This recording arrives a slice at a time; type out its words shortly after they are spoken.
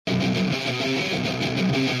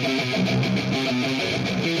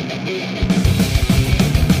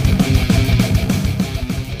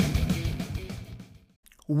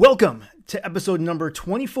Welcome to episode number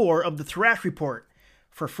 24 of the Thrash Report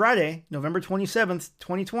for Friday, November 27th,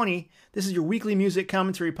 2020. This is your weekly music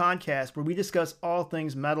commentary podcast where we discuss all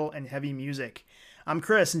things metal and heavy music. I'm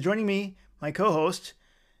Chris, and joining me, my co-host,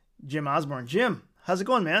 Jim Osborne. Jim, how's it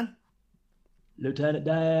going, man? Lieutenant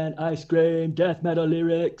Dan, ice cream, death metal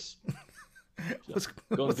lyrics.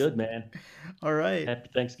 Going good, man. All right.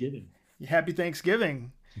 Happy Thanksgiving. Happy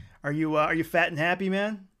Thanksgiving. Are you fat and happy,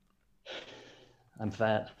 man? I'm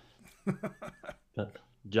fat, but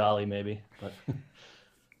jolly maybe. But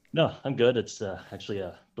no, I'm good. It's actually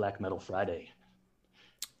a Black Metal Friday.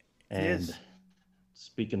 And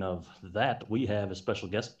speaking of that, we have a special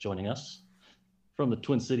guest joining us from the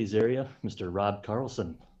Twin Cities area, Mr. Rob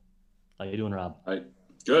Carlson. How you doing, Rob? Hi.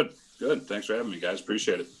 Good. Thanks for having me, guys.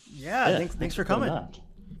 Appreciate it. Yeah, thanks for coming.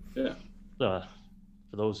 Yeah. For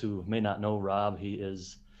those who may not know Rob, he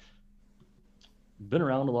is been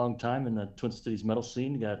around a long time in the Twin Cities metal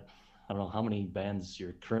scene. You got, I don't know how many bands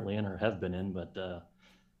you're currently in or have been in, but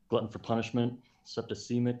Glutton for Punishment,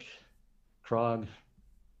 Septicemic, Krog.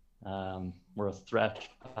 We're a thrash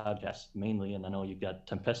podcast mainly, and I know you've got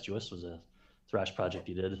Tempestuous was a thrash project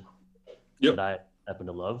you did that I happen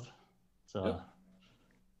to love. So,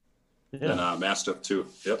 and Mastiff too.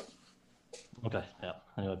 Yep. Okay. Yeah,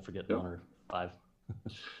 I know I'd forget one or five.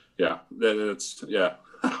 I'm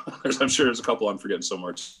sure there's a couple I'm forgetting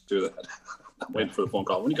somewhere too. That I'm waiting for the phone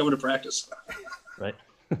call. When are you coming to practice? Right.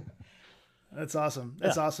 That's awesome.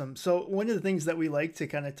 That's awesome. So one of the things that we like to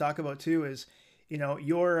kind of talk about too is,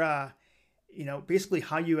 your, basically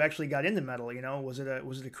how you actually got into metal. Was it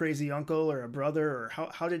a crazy uncle or a brother, or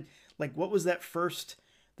how did, what was that first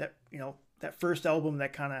album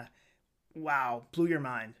that kind of, blew your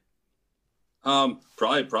mind?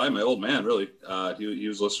 Probably my old man, really. He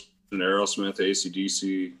was listening to Aerosmith,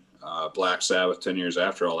 AC/DC, Black Sabbath 10 years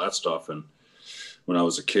after all that stuff. And when I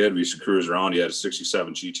was a kid, we used to cruise around. He had a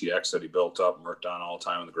 67 GTX that he built up and worked on all the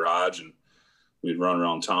time in the garage. And we'd run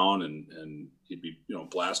around town and he'd be,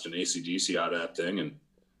 blasting AC/DC out of that thing.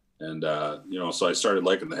 And so I started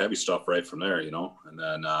liking the heavy stuff right from there, and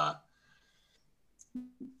then,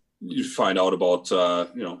 you find out about,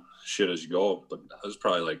 shit as you go. But I was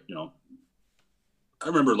probably I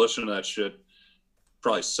remember listening to that shit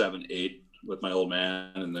probably 7, 8 with my old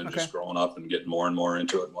man, and then just growing up and getting more and more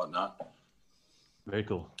into it and whatnot. Very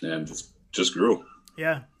cool. And just grew.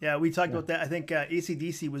 Yeah. We talked about that. I think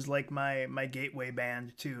AC/DC was like my gateway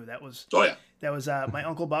band too. That was my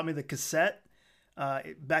uncle bought me the cassette,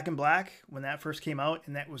 Back in Black, when that first came out,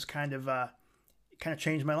 and that was kind of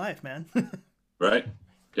changed my life, man. Right.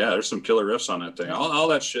 Yeah, there's some killer riffs on that thing. All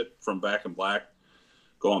that shit from Back in Black,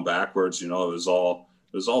 going backwards, it was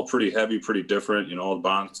all pretty heavy, pretty different, the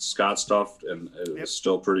Bon Scott stuff, and it was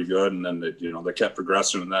still pretty good. And then they kept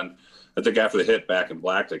progressing. And then I think after the hit Back in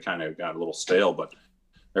Black, they kind of got a little stale, but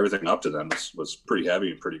everything up to then was pretty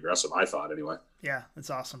heavy and pretty aggressive, I thought, anyway. Yeah, that's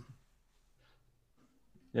awesome.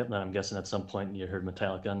 Yep, and I'm guessing at some point you heard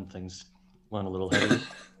Metallica and things went a little heavy.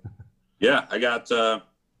 Yeah, I got,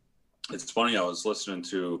 it's funny, I was listening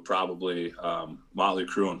to probably Motley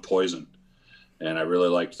Crue and Poison, and I really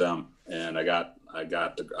liked them. And I got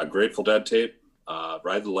a Grateful Dead tape,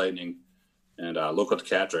 Ride the Lightning, and Look What the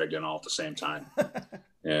Cat Dragged In all at the same time.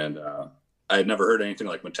 And I had never heard anything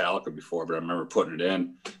like Metallica before, but I remember putting it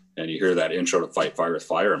in, and you hear that intro to Fight Fire with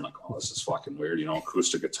Fire. I'm like, oh, this is fucking weird,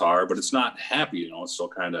 acoustic guitar, but it's not happy, it's still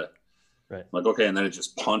kind of right. Like, okay. And then it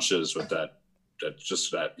just punches with that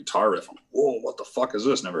guitar riff. I'm like, whoa, what the fuck is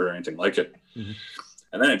this? Never heard anything like it. Mm-hmm.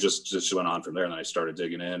 And then it just went on from there. And then I started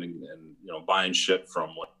digging in and buying shit from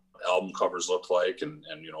what album covers look like and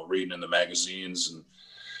reading in the magazines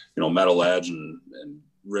and Metal Edge and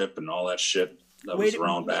Rip and all that shit that was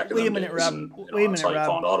around back in the days. Wait a minute, Rob. That's how you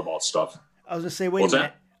found out about stuff. I was going to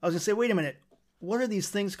say, wait a minute. What are these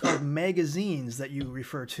things called magazines that you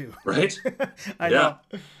refer to? Right? I know.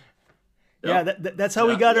 Yeah, that's how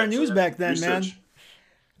we got our news back then, research. Man.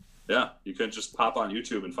 Yeah, you couldn't just pop on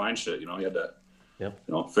YouTube and find shit. You had to,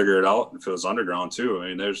 figure it out. If it was underground too, I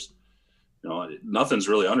mean, there's, nothing's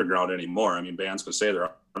really underground anymore. I mean, bands can say they're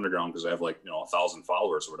underground because they have 1,000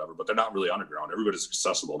 followers or whatever, but they're not really underground. Everybody's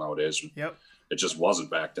accessible nowadays. Yep. It just wasn't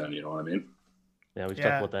back then. You know what I mean? Yeah, we've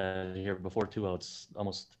talked about that here before too. How it's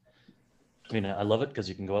almost. I mean, I love it because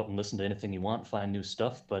you can go out and listen to anything you want, find new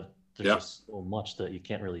stuff, but there's just so much that you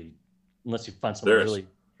can't really. Unless you find something that really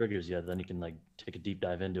triggers you, then you can take a deep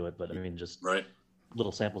dive into it. But I mean, just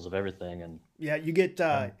little samples of everything, and you get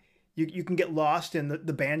you can get lost in the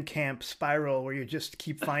Bandcamp spiral where you just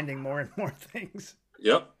keep finding more and more things.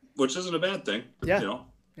 Yep, which isn't a bad thing. Yeah,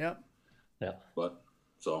 Yep. Yeah. But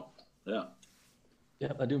so, yeah.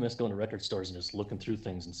 Yeah, I do miss going to record stores and just looking through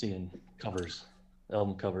things and seeing covers,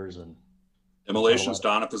 album covers, and Immolation's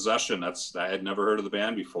Dawn of Possession. I had never heard of the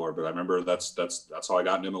band before, but I remember that's how I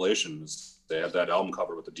got in Immolation. They had that album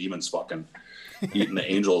cover with the demons fucking eating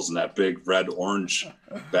the angels and that big red orange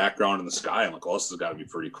background in the sky. I'm like, oh, this has got to be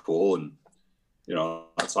pretty cool. And you know,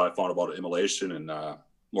 that's how I found about Immolation and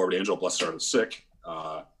Morbid Angel, Blessed Are the Sick.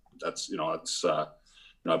 I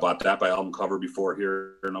bought that by album cover before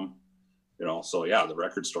hearing them. You know, so yeah, the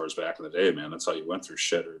record stores back in the day, man, that's how you went through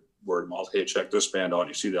shit, or word of mouth. Hey, check this band out. And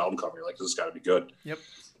you see the album cover, you're like, this has got to be good. Yep.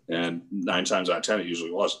 And 9 times out of 10, it usually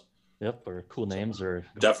was. Yep, or cool names, or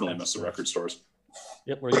definitely miss the record stores.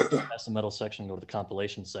 Yep, where you go past the metal section, go to the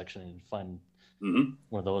compilation section, and find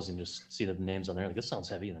one of those, and just see the names on there. Like, this sounds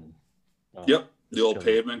heavy, and yep, the old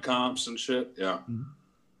Pavement comps and shit. Yeah.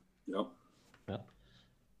 Yep. Yep.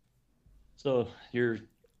 So your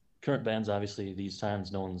current band's obviously these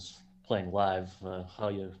times no one's playing live. How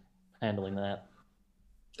are you handling that?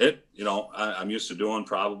 I'm used to doing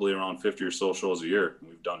probably around 50 or so shows a year.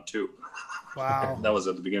 We've done 2. Wow. That was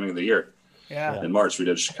at the beginning of the year. Yeah. In March, we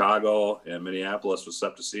did Chicago and Minneapolis with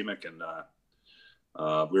Septicemic, and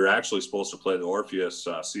we were actually supposed to play the Orpheus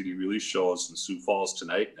CD release shows in Sioux Falls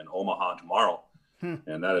tonight and Omaha tomorrow.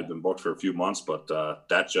 And that had been booked for a few months, but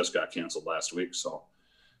that just got canceled last week. So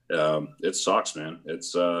it sucks, man.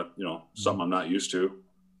 It's, something I'm not used to,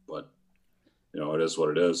 but it is what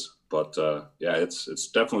it is. But yeah, it's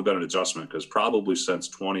definitely been an adjustment, because probably since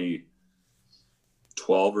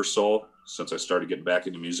 2012 or so, since I started getting back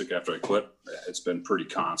into music after I quit, it's been pretty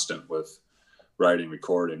constant with writing,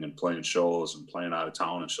 recording, and playing shows and playing out of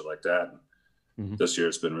town and shit like that. And this year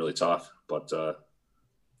it's been really tough, but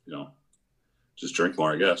just drink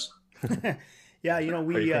more, I guess. Yeah, Are you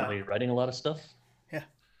currently writing a lot of stuff?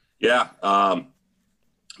 Yeah.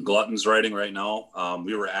 Glutton's writing right now.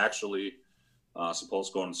 We were actually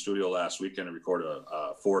supposed to go in the studio last weekend and record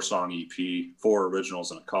a 4-song EP, 4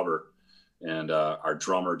 originals and a cover. And our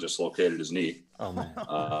drummer dislocated his knee. Oh, man.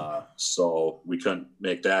 So we couldn't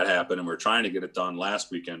make that happen. And we are trying to get it done last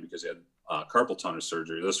weekend because he had carpal tunnel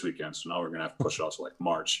surgery this weekend. So now we're going to have to push it out to like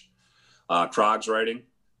March. Krog's writing.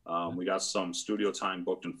 We got some studio time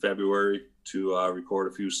booked in February to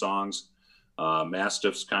record a few songs.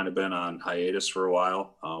 Mastiff's kind of been on hiatus for a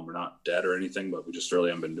while. We're not dead or anything, but we just really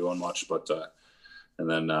haven't been doing much. But and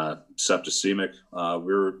then Septicemic,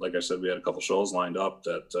 like I said, we had a couple shows lined up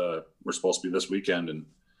that were supposed to be this weekend, and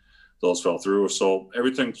those fell through. So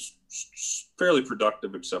everything's fairly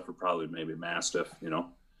productive, except for probably maybe Mastiff,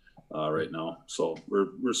 right now. So we're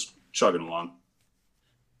chugging along.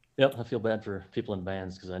 Yep, I feel bad for people in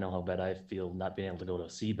bands, because I know how bad I feel not being able to go to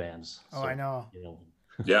see bands. Oh, so, I know.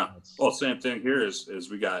 Yeah. Well, same thing here is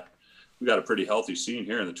we got a pretty healthy scene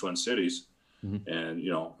here in the Twin Cities, and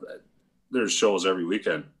there's shows every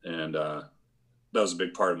weekend, and that was a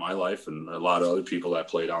big part of my life, and a lot of other people that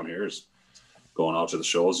play down here is going out to the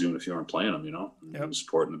shows, even if you aren't playing them, and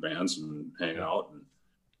supporting the bands and hanging out, and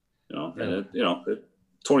and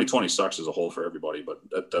 2020 sucks as a whole for everybody, but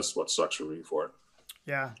that's what sucks for me for it.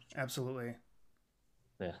 Yeah, absolutely.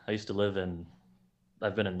 Yeah,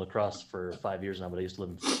 I've been in La Crosse for 5 years now, but I used to live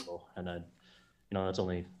in Frisco, and that's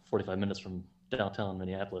only 45 minutes from downtown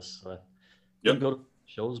Minneapolis. So I didn't go to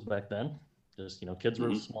shows back then. Just, kids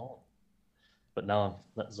were small. But now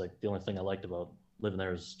that's like the only thing I liked about living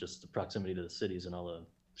there is just the proximity to the cities and all the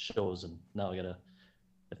shows. And now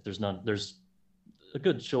there's a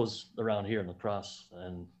good shows around here in La Crosse,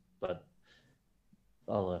 but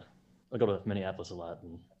I'll go to Minneapolis a lot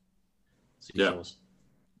and see shows.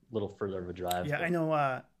 A little further of a drive. Yeah, but...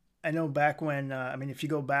 I know back when, if you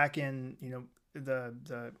go back in,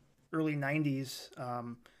 the early 90s,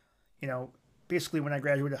 basically when I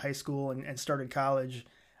graduated high school and started college,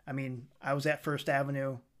 I was at First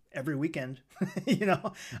Avenue every weekend,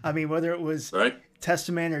 whether it was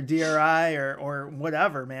Testament or DRI or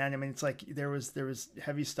whatever, man. It's like there was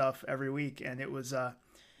heavy stuff every week, and it was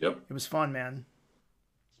it was fun, man.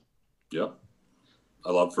 Yep.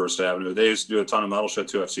 I love First Avenue. They used to do a ton of metal shit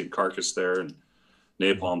too. I've seen Carcass there, and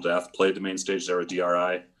Napalm Death played the main stage there with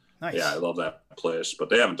DRI. Nice. Yeah, I love that place, but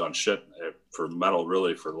they haven't done shit for metal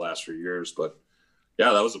really for the last few years. But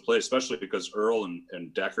yeah, that was a place, especially because Earl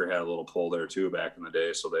and Decker had a little pull there too back in the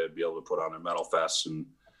day, so they'd be able to put on their metal fests and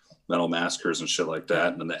metal massacres and shit like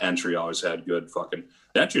that. And then the Entry always had good the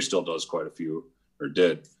Entry still does quite a few, or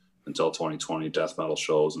did until 2020, death metal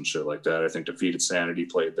shows and shit like that. I think Defeated Sanity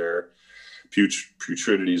played there.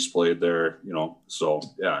 Putridity's played there, so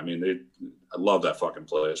yeah, I love that fucking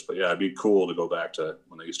place. But yeah, it'd be cool to go back to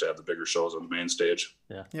when they used to have the bigger shows on the main stage.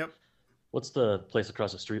 Yeah. Yep. What's the place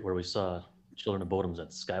across the street where we saw Children of Bodoms at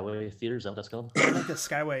Skyway Theater? Is that what that's called? I think the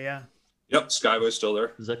Skyway, yeah. Yep, Skyway's still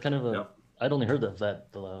there. Is that kind of a? Yep. I'd only heard of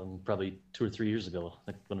that probably 2 or 3 years ago.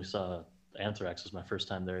 Like when we saw Anthrax was my first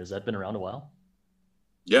time there. Has that been around a while?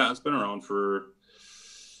 Yeah, it's been around for,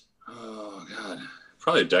 oh God,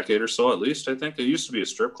 probably a decade or so at least. I think it used to be a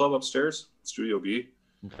strip club upstairs, Studio B,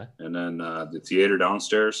 and then the theater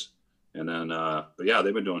downstairs, and then but yeah,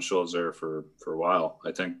 they've been doing shows there for a while.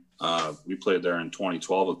 I think we played there in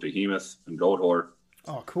 2012 with Behemoth and Goat Whore.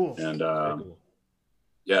 Oh, cool. And Cool.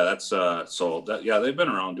 yeah, that's so that yeah, they've been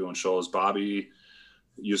around doing shows. Bobby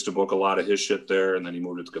used to book a lot of his shit there, and then he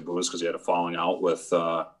moved it to Caboose because he had a falling out with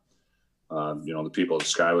the people at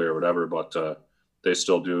Skyway or whatever. But they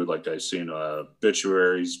still do, like I've seen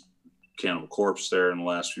Obituaries, Cannibal Corpse there in the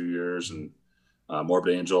last few years, and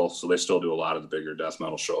Morbid Angel. So they still do a lot of the bigger death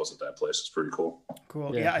metal shows at that place. It's pretty cool.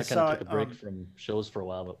 Cool. Yeah, Yeah, I kind saw of took it. a break from shows for a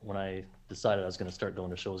while, but when I decided I was going to start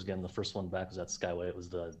going to shows again, the first one back was at Skyway. It was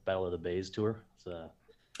the Battle of the Bays tour. It's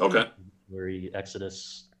Okay. very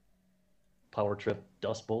Exodus, Power Trip,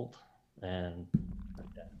 Dust Bolt, and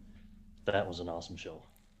that was an awesome show.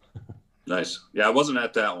 Nice. Yeah, I wasn't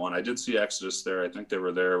at that one. I did see Exodus there. I think they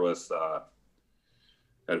were there with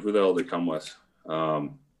who the hell did they come with?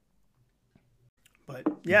 But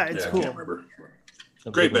yeah, it's I cool. can't remember.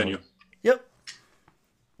 A Great big one venue. was- Yep.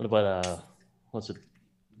 What about what's it?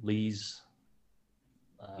 Lee's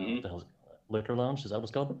Mhm. what the hell, Liquor Lounge? Is that what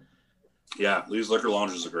it's called? Yeah, Lee's Liquor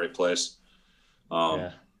Lounge is a great place.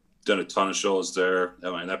 Yeah. Done a ton of shows there.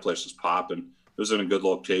 I mean, that place was popping. It was in a good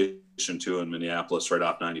location too in Minneapolis, right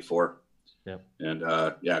off 94. Yep. And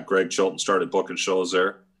yeah, Greg Chilton started booking shows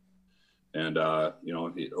there, and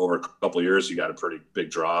over a couple of years he got a pretty big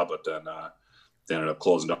draw, but then they ended up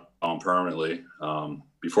closing down permanently.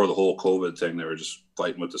 Before the whole COVID thing, they were just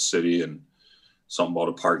fighting with the city and something about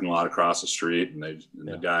a parking lot across the street, and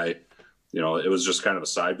the guy, it was just kind of a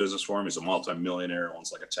side business for him. He's a multi-millionaire,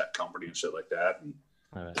 owns like a tech company and shit like that, and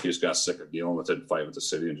All right. he just got sick of dealing with it and fighting with the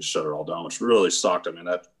city and just shut it all down, which really sucked. I mean,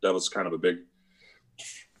 that was kind of a big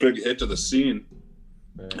hit to the scene.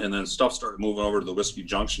 Right. And then stuff started moving over to the Whiskey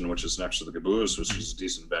Junction, which is next to the Caboose, which is a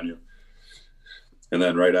decent venue. And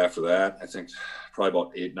then right after that, I think probably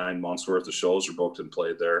about 8-9 months worth of shows were booked and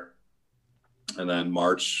played there. And then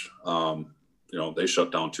March, they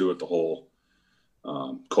shut down too with the whole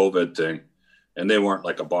COVID thing. And they weren't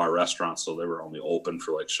like a bar restaurant, so they were only open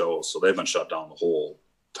for like shows. So they've been shut down the whole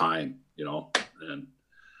time, and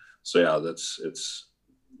so yeah, that's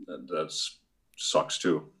sucks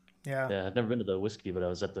too. Yeah. Yeah, I've never been to the Whiskey, but I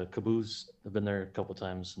was at the Caboose. I've been there a couple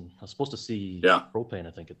times, and I was supposed to see Propane,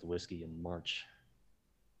 I think, at the Whiskey in March.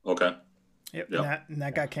 Okay. Yep. Yep. And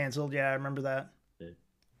that got canceled. Yeah, I remember that. Yeah.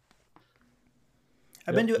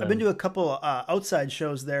 I've been to a couple outside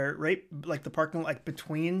shows there, right? Like the parking, like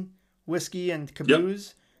between Whiskey and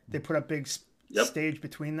Caboose. They put up big stage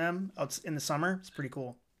between them out in the summer. It's pretty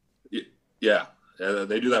cool. Yeah,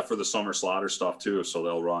 they do that for the summer slaughter stuff too. So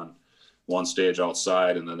they'll run one stage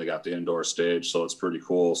outside, and then they got the indoor stage. So it's pretty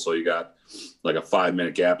cool. So you got like a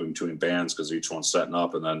 5-minute gap in between bands because each one's setting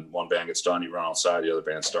up, and then one band gets done, you run outside, the other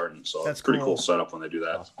band's starting. So That's it's pretty cool. cool setup when they do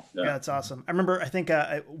that. Yeah, that's awesome. I remember. I think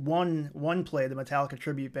one play, the Metallica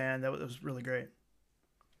tribute band. That was really great.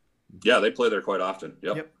 Yeah, they play there quite often.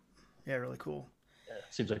 Yep. Yeah, really cool. Yeah, it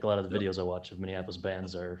seems like a lot of the videos I watch of Minneapolis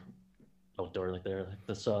bands are outdoor like there. Like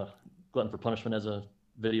this Glutton for Punishment has a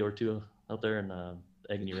video or two out there, and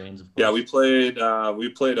Agony Reigns. Of course. Yeah, we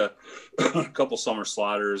played a couple summer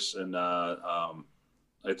slaughters, and I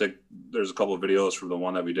think there's a couple of videos from the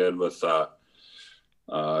one that we did with I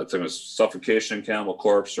think it was Suffocation, Cannibal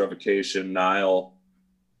Corpse, Revocation, Nile,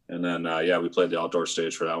 and then we played the outdoor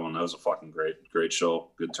stage for that one. That was a fucking great show,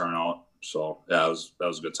 good turnout. So yeah, that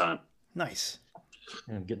was a good time. Nice.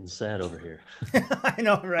 I'm getting sad over here. I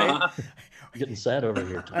know, right? I'm getting sad over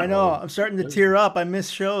here. I know. I'm starting to tear up. I miss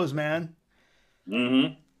shows, man.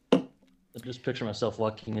 Mm-hmm. I just picture myself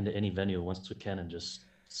walking into any venue once we can and just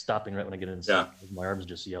stopping right when I get inside. My arms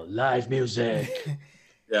just yell, "Live music!"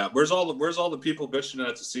 Yeah, where's all the people bitching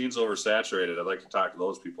that the scene's oversaturated? I'd like to talk to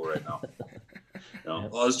those people right now.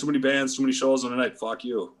 Oh, there's too many bands, too many shows on the night. Fuck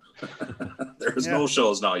you. There's no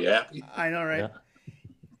shows now. You happy? I know, right? Yeah.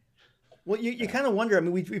 Well, you kind of wonder. I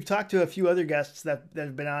mean, we've talked to a few other guests that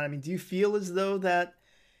have been on. I mean, do you feel as though that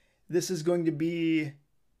this is going to be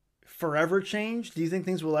forever changed? Do you think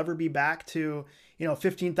things will ever be back to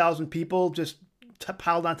 15,000 people just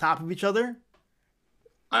piled on top of each other?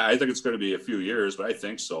 I think it's going to be a few years, but I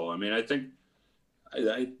think so. I mean, I think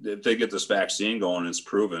if they get this vaccine going and it's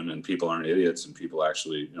proven and people aren't idiots and people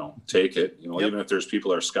actually, take it, even if there's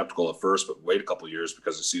people that are skeptical at first, but wait a couple of years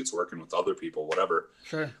because they see it's working with other people, whatever.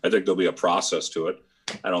 Sure. I think there'll be a process to it.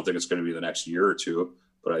 I don't think it's going to be the next year or two,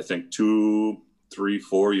 but I think 2, 3,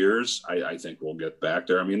 4 years, I think we'll get back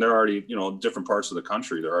there. I mean, they're already, different parts of the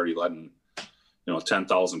country, they're already letting,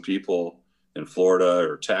 10,000 people in Florida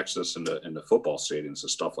or Texas into football stadiums and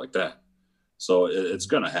stuff like that. So it's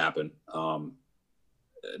going to happen.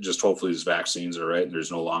 Just hopefully these vaccines are right and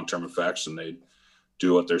there's no long-term effects and they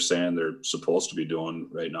do what they're saying they're supposed to be doing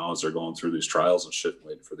right now as they're going through these trials and shit,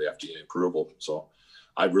 waiting for the FDA approval. So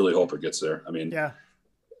I really hope it gets there. I mean,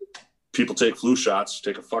 people take flu shots,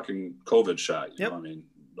 take a fucking COVID shot. You know? I mean,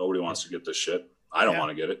 nobody wants to get this shit. I don't want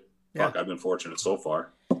to get it. Fuck, I've been fortunate so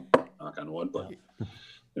far. Knock on wood, but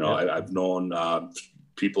I've known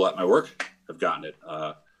people at my work have gotten it.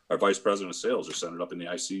 Our vice president of sales just ended up in the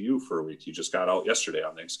ICU for a week. He just got out yesterday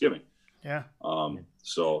on Thanksgiving. Yeah.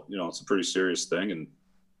 So, it's a pretty serious thing.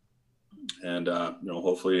 And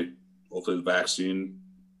hopefully the vaccine,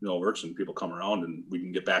 works and people come around and we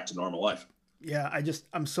can get back to normal life. Yeah.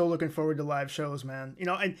 I'm so looking forward to live shows, man.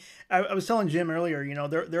 I was telling Jim earlier,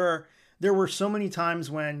 there were so many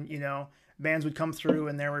times when, bands would come through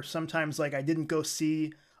and there were sometimes like I didn't go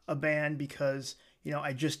see a band because,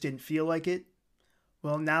 I just didn't feel like it.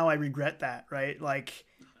 Well, now I regret that, right? Like,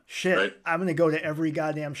 shit, right. I'm going to go to every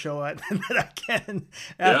goddamn show that I can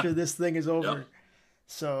after this thing is over. Yep.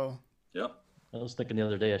 So. Yep. I was thinking the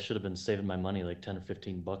other day I should have been saving my money like 10 or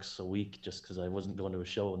 15 bucks a week just because I wasn't going to a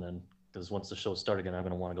show, and then because once the show started again, I'm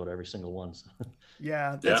going to want to go to every single one. So.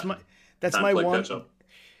 Yeah, that's my one.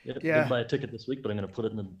 I didn't buy a ticket this week, but I'm going to put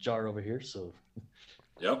it in the jar over here. So.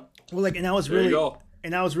 Yep. Well, and I was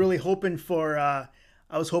really hoping for.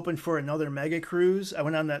 I was hoping for another mega cruise. I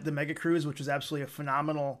went on the mega cruise, which was absolutely a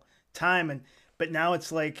phenomenal time. But now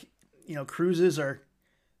it's like, cruises are,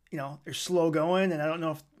 they're slow going. And I don't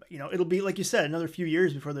know if, it'll be, like you said, another few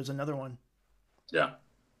years before there's another one. Yeah.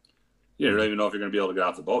 You don't even know if you're going to be able to get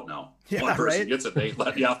off the boat now. Yeah, one person gets it, they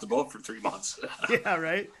let you off the boat for 3 months. Yeah,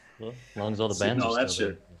 right. Well, as long as all the bands are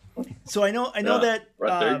still there. So I know that.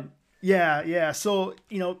 Right there. Yeah. So,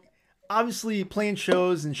 obviously playing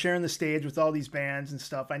shows and sharing the stage with all these bands and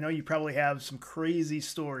stuff, I know you probably have some crazy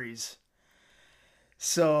stories.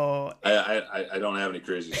 So I don't have any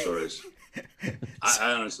crazy stories.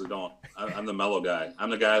 I honestly don't. I'm the mellow guy. I'm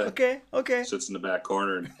the guy that okay. sits in the back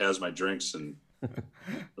corner and has my drinks and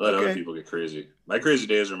let other people get crazy. My crazy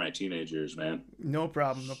days are my teenage years, man. No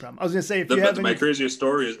problem. I was gonna say my craziest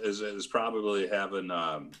story is probably having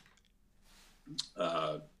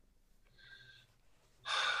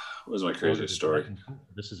what was my craziest story?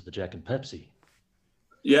 This is the Jack and Pepsi.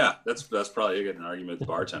 Yeah, that's probably getting an argument with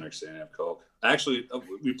the bartender saying I have Coke. Actually,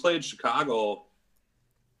 we played Chicago.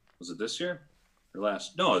 Was it this year or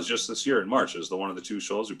last? No, it was just this year in March. It was one of the 2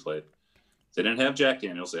 shows we played. They didn't have Jack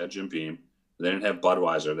Daniels. They had Jim Beam. They didn't have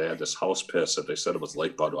Budweiser. They had this house piss that they said it was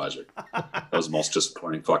like Budweiser. That was the most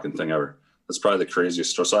disappointing fucking thing ever. That's probably the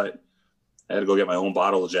craziest story. So I had to go get my own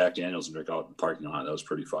bottle of Jack Daniels and drink out in the parking lot. That was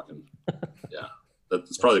pretty fucking, yeah.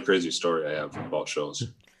 That's probably the craziest story I have about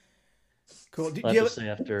shows. Cool. I have to say,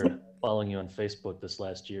 after following you on Facebook this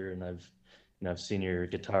last year, and I've seen your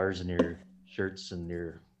guitars and your shirts and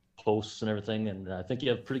your posts and everything, and I think you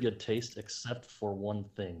have pretty good taste, except for one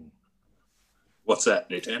thing. What's that,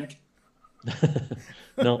 Natanic?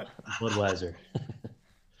 No, Budweiser.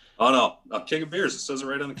 Oh no, King of Beers. It says it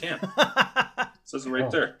right on the can. It says it right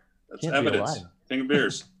there. That's evidence. King of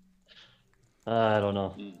Beers. I don't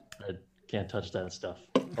know. I can't touch that stuff.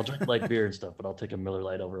 I'll drink light beer and stuff, but I'll take a Miller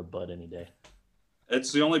Lite over a Bud any day.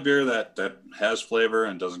 It's the only beer that has flavor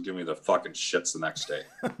and doesn't give me the fucking shits the next day.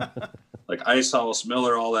 Like Ice House,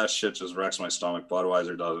 Miller, all that shit just wrecks my stomach.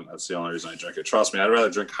 Budweiser doesn't. That's the only reason I drink it. Trust me, I'd rather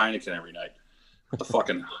drink Heineken every night. The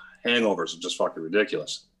fucking hangovers are just fucking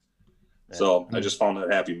ridiculous. Yeah. So I just found that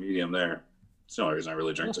happy medium there. It's the only reason I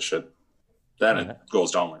really drink the shit. Then it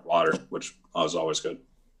goes down like water, which was always good.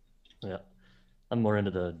 Yeah. I'm more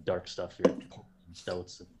into the dark stuff here.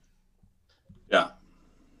 Stouts. Yeah.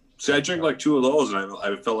 See, I drink like 2 of those, and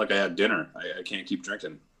I felt like I had dinner. I can't keep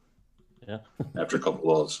drinking. Yeah. After a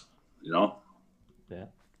couple of those, Yeah.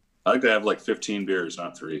 I like to have like 15 beers,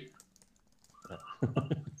 not 3. Yeah.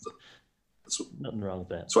 Nothing wrong with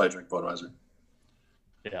that. That's why I drink Budweiser.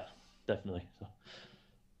 Yeah, definitely. So,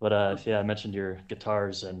 but yeah, I mentioned your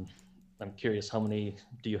guitars, and I'm curious, how many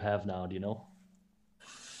do you have now? Do you know?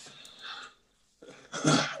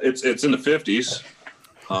 It's in the 50s.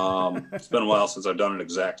 It's been a while since I've done an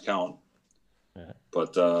exact count. Yeah.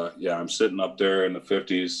 But yeah, I'm sitting up there in the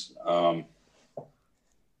 50s.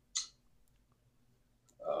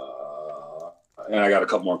 and I got a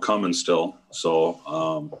couple more coming still. So,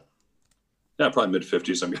 yeah, probably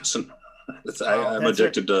mid-50s, I'm guessing. I'm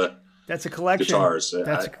addicted to that's a collection. Guitars.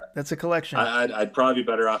 That's a collection. I'd probably be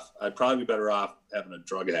better off. I'd probably be better off having a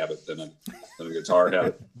drug habit than a guitar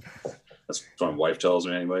habit. That's what my wife tells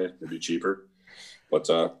me anyway. It'd be cheaper. But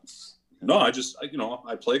no, I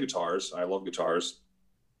play guitars. I love guitars,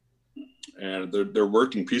 and they're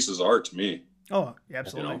working pieces of art to me. Oh,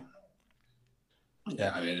 absolutely. You know?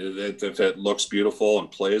 Yeah, I mean, if it looks beautiful and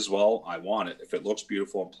plays well, I want it. If it looks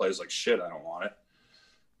beautiful and plays like shit, I don't want it.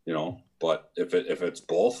 You know, but if it's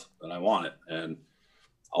both, then I want it, and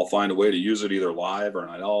I'll find a way to use it either live or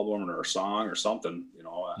on an album or a song or something. You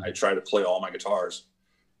know, I try to play all my guitars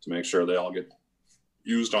to make sure they all get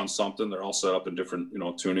used on something. They're all set up in different,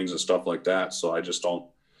 tunings and stuff like that. So I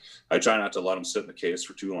try not to let them sit in the case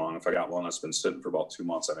for too long. If I got one that's been sitting for about 2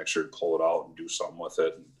 months, I make sure to pull it out and do something with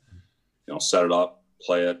it. And, set it up,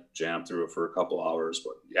 play it, jam through it for a couple hours.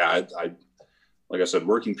 But yeah, I like I said,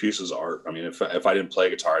 working pieces of art. I mean, if I didn't play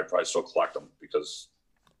guitar, I'd probably still collect them because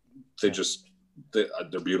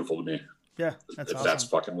they're beautiful to me. Yeah, that's awesome. That's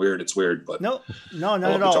fucking weird. It's weird, but no, not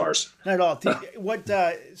at all. Guitars. Not at all.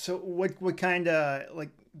 What kind of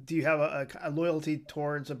do you have a loyalty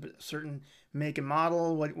towards a certain make and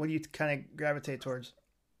model? What do you kind of gravitate towards?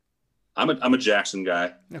 I'm a Jackson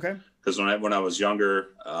guy. Okay. Because when I was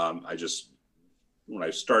younger, when I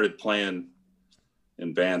started playing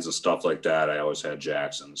in bands and stuff like that, I always had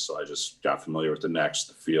Jacksons. So I just got familiar with the necks,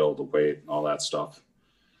 the feel, the weight, and all that stuff.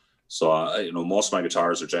 So, most of my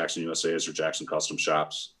guitars are Jackson USAs or Jackson Custom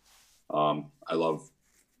Shops. I love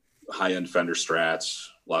high-end Fender Strats,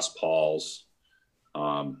 Les Pauls,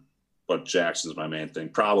 but Jackson's my main thing.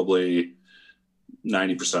 Probably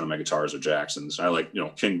 90% of my guitars are Jacksons. I like,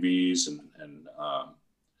 King V's and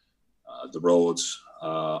the Rhodes.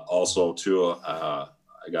 Also, too, I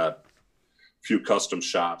got a few custom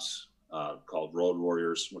shops called Road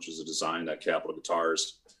Warriors, which is a design that Capital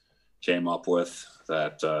Guitars came up with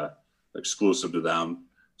that exclusive to them.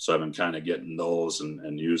 So I've been kind of getting those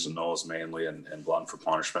and using those mainly and Blunt for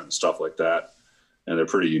Punishment and stuff like that. And they're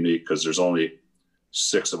pretty unique because there's only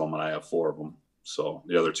 6 of them and I have 4 of them. So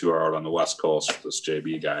the other 2 are out on the West Coast. This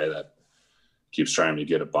JB guy that keeps trying to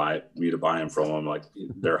me to buy them from him. Like,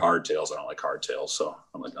 they're hardtails. I don't like hardtails. So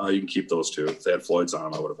I'm like, oh, you can keep those 2. If they had Floyds on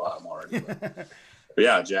them, I would have bought them already. But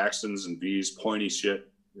yeah, Jacksons and V's, pointy shit,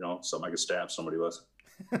 something I could stab somebody with.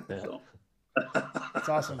 Yeah. So. That's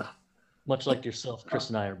awesome. Much like yourself, Chris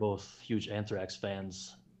and I are both huge Anthrax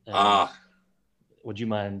fans. Would you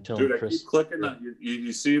mind telling Chris? Chris? I keep clicking on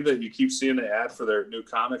you see that you keep seeing the ad for their new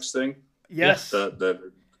comics thing? Yes.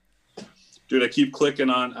 Dude, I keep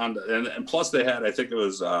clicking on and plus they had, I think it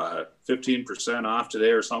was 15% off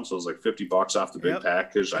today or something. So it was like $50 off the big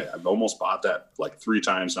package. I've almost bought that like 3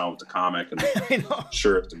 times now with the comic and the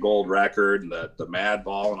shirt, the gold record and the Mad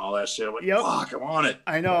Ball and all that shit. I'm like, fuck, I want it.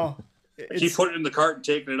 I know. I keep putting it in the cart and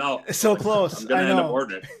taking it out. So close. I'm gonna end up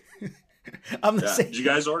ordering it. I'm the same. Did you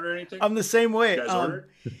guys order anything? I'm the same way. You guys order?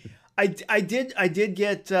 I did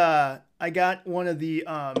get I got one of the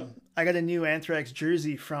I got a new Anthrax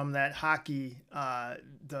jersey from that hockey Puck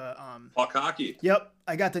hockey. Yep,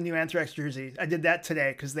 I got the new Anthrax jersey. I did that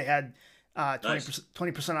today because they had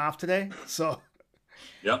 20% off today. So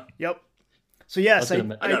Yep. So yes, I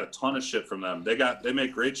got a ton of shit from them. They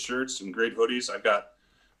make great shirts and great hoodies. I've got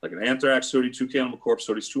like an Anthrax hoodie, 2 Cannibal Corpse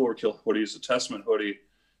hoodies, 2 Overkill hoodies, a Testament hoodie,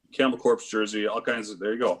 Cannibal Corpse jersey, all kinds of,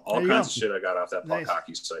 there you go. All kinds of shit I got off that Puck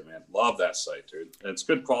Hockey site, man. Love that site, dude. And it's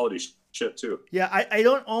good quality shit too. Yeah, I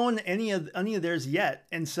don't own any of theirs yet.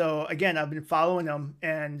 And so again, I've been following them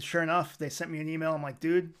and sure enough, they sent me an email. I'm like,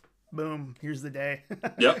 dude, boom, here's the day.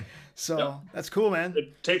 Yep. So that's cool, man.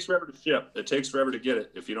 It takes forever to ship. It takes forever to get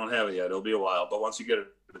it. If you don't have it yet, it'll be a while. But once you get it,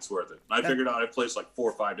 it's worth it. And I figured out I placed like 4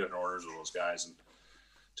 or 5 different orders with those guys and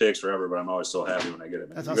takes forever, but I'm always so happy when I get it.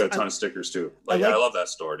 Man. Awesome. Got a ton of stickers too. I love that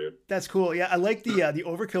store, dude. That's cool. Yeah, I like the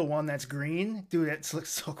Overkill one that's green, dude. It looks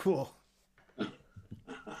so cool.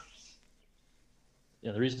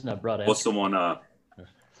 Yeah, the reason I brought what's the one?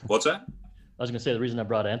 What's that? I was gonna say the reason I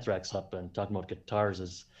brought Anthrax up and talking about guitars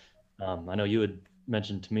is, I know you had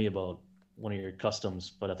mentioned to me about one of your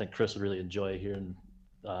customs, but I think Chris would really enjoy hearing.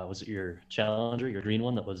 Was it your Challenger, your green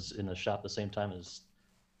one that was in the shop the same time as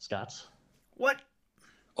Scott's? What?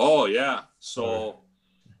 Oh yeah. So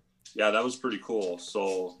yeah, that was pretty cool.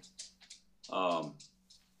 So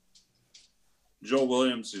Joe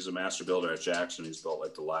Williams, he's a master builder at Jackson. He's built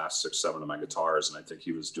like the last 6, 7 of my guitars. And I think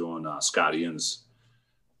he was doing Scott Ian's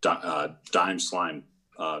Dime Slime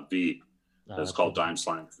V. It's called Dime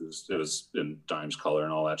Slime. It was in Dime's color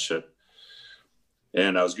and all that shit.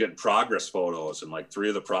 And I was getting progress photos, and like 3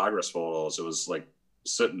 of the progress photos, it was like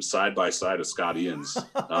sitting side by side with Scott Ian's.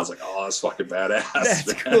 And I was like, oh, that's fucking badass. That's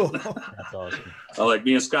man. cool. That's awesome. I like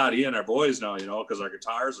me and Scott Ian are boys now, you know, because our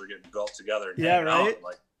guitars are getting built together. And Yeah, hanging out. right.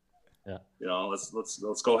 Like, Yeah. you know,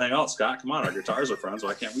 let's go hang out, Scott. Come on, our guitars are friends.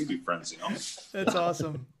 Why can't we be friends? You know. That's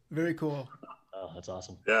awesome. Very cool. Oh, that's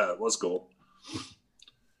awesome. Yeah, it was cool.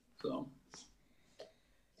 So.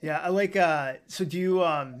 Yeah, I like so do you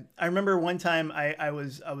I remember one time I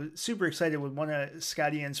was super excited when one of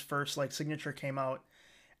Scott Ian's first like signature came out,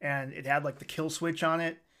 and it had like the kill switch on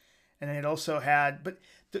it, and then it also had, but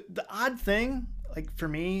the odd thing, like for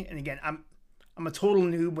me, and again, I'm a total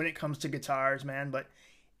noob when it comes to guitars, man, but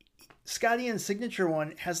Scott Ian's signature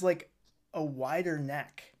one has like a wider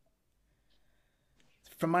neck,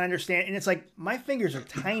 from my understanding, and it's like my fingers are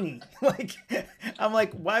tiny. Like I'm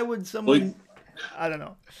like, why would someone? I don't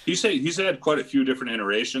know. He's had quite a few different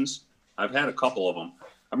iterations. I've had a couple of them.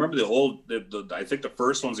 I remember I think the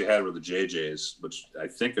first ones he had were the JJs, which I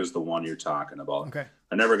think is the one you're talking about. Okay.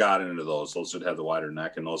 I never got into those. Those would have the wider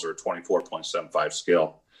neck, and those are a 24.75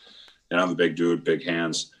 scale. And I'm a big dude, big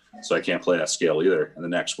hands, so I can't play that scale either. And the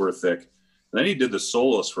necks were thick. And then he did the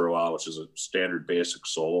soloist for a while, which is a standard basic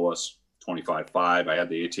soloist, 25.5. I had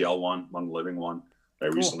the ATL one, the living one that I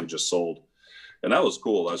recently just sold. And that was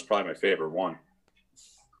cool. That was probably my favorite one.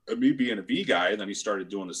 And me being a V guy, and then he started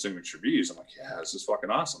doing the signature Vs. I'm like, yeah, this is fucking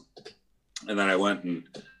awesome. And then I went and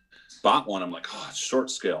bought one. I'm like, oh, it's short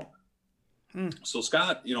scale. So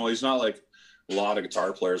Scott, you know, he's not like a lot of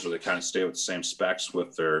guitar players where they kind of stay with the same specs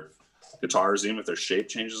with their guitars. Even if their shape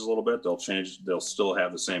changes a little bit, they'll still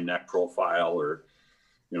have the same neck profile or,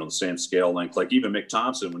 you know, the same scale length. Like even Mick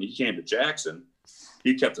Thompson, when he came to Jackson,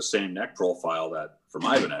 he kept the same neck profile that from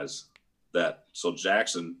Ibanez. So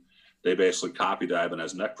Jackson, they basically copied the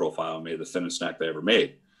Ibanez neck profile and made the thinnest neck they ever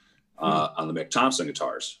made on the Mick Thompson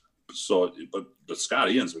guitars. So, but Scott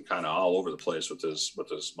Ian's been kind of all over the place with his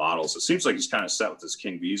models. It seems like he's kind of set with his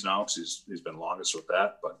King V's now because he's been longest with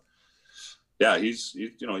that. But yeah, he's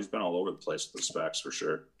been all over the place with the specs for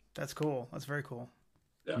sure. That's cool. That's very cool.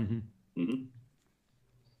 Yeah. Mm-hmm. Mm-hmm.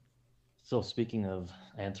 So speaking of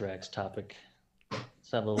Anthrax topic,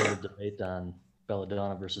 let's have a little debate on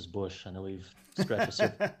Belladonna versus Bush. I know we've scratched the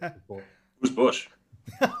surface before. Who's Bush?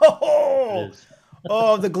 Oh,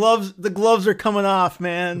 the gloves are coming off,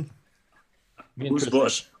 man. Who's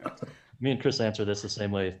Bush? Me and Chris answer this the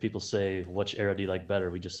same way. If people say, which era do you like better?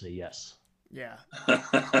 We just say yes. Yeah.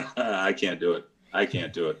 I can't do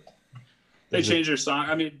it. They change their song.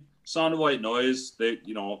 I mean, Sound of White Noise,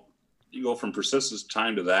 you go from Persistence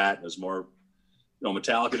Time to that. It was more,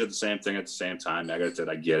 Metallica did the same thing at the same time. Megadeth did,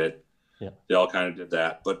 I get it. Yeah. They all kind of did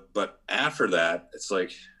that. But after that, it's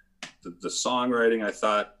like the songwriting, I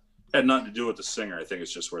thought, had nothing to do with the singer. I think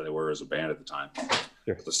it's just where they were as a band at the time.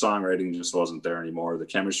 Sure. The songwriting just wasn't there anymore. The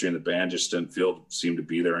chemistry in the band just didn't seem to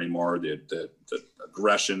be there anymore. The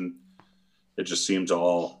aggression, it just seemed to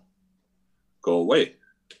all go away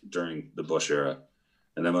during the Bush era.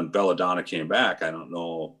 And then when Belladonna came back, I don't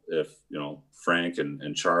know if, Frank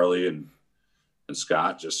and Charlie and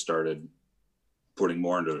Scott just started putting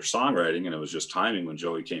more into their songwriting, and it was just timing when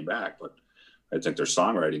Joey came back. But I think their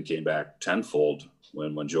songwriting came back tenfold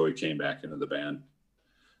when Joey came back into the band.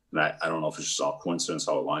 And I don't know if it's just all coincidence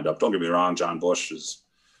how it lined up. Don't get me wrong, John Bush is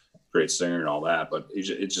a great singer and all that, but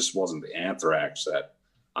it just wasn't the Anthrax that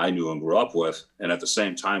I knew and grew up with. And at the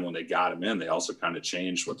same time, when they got him in, they also kind of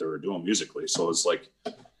changed what they were doing musically. So it's like,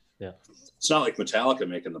 yeah, it's not like Metallica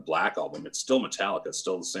making the Black Album. It's still Metallica. It's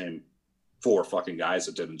still the same 4 fucking guys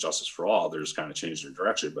that did Injustice for All. They're just kind of changed their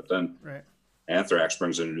direction. But then Anthrax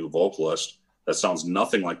brings in a new vocalist that sounds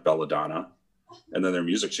nothing like Belladonna. And then their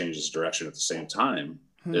music changes direction at the same time.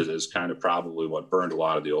 It is kind of probably what burned a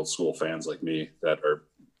lot of the old school fans like me that are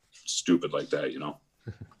stupid like that,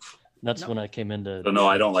 That's when I came into. So no,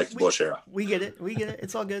 I don't like the Bush era. We get it.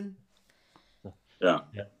 It's all good. Yeah.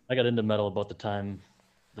 I got into metal about the time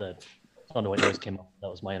that Sound of White Noise came out. That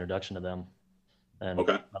was my introduction to them. And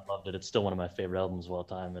I loved it. It's still one of my favorite albums of all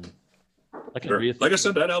time. And I can agree with like I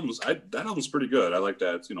said, that album's pretty good. I like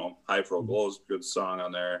that. High Pro Glow's good song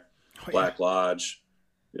on there. Black Lodge.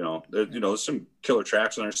 There's some killer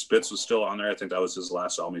tracks on there. Spitz was still on there. I think that was his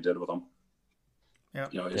last album he did with them.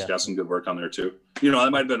 Yeah. He's got some good work on there too.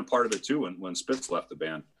 That might have been a part of it too when Spitz left the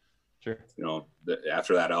band. Sure.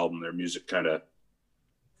 After that album, their music kind of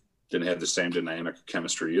didn't have the same dynamic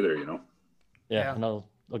chemistry either, Yeah, and I'll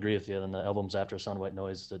agree with you. And the albums after Sound of White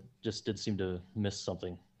Noise that just did seem to miss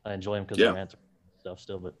something. I enjoy them because they're Anthrax stuff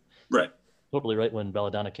still, but totally right. When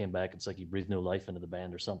Belladonna came back, it's like he breathed new life into the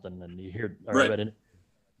band or something. And you hear, I read in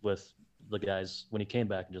with the guys when he came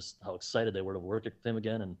back and just how excited they were to work with him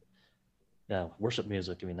again. And yeah, worship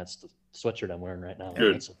music. I mean, that's the sweatshirt I'm wearing right now.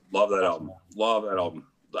 Dude, That's love that album. Love that album.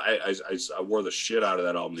 I wore the shit out of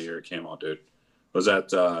that album the year it came out, dude. Was that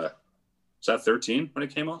 13 when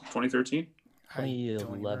it came out? 2013?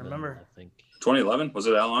 2011, remember. I think. 2011? Was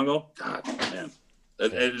it that long ago? God, man.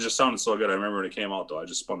 It just sounded so good. I remember when it came out, though. I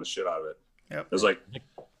just spun the shit out of it. Yep. It was like,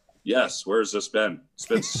 yes, where's this been? It's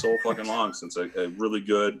been so fucking long since a really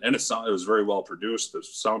good, and it was very well produced. The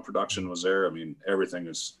sound production was there. I mean, everything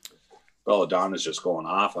is, Belladonna's just going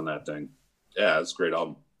off on that thing. Yeah, it's a great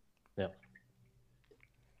album. Yeah.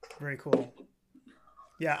 Very cool.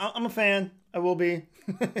 Yeah, I'm a fan. I will be.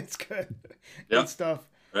 It's good. Yeah. Good stuff.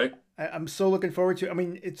 Right? I'm so looking forward to it. I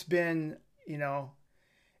mean, it's been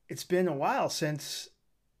a while since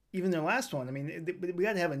even their last one. I mean, we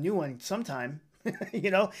got to have a new one sometime.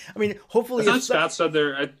 I mean, hopefully. I thought Scott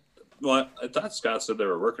said they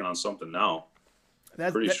were working on something now.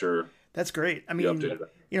 Pretty sure. That's great. I mean,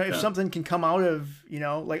 if something can come out of,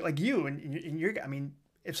 like you and your, I mean,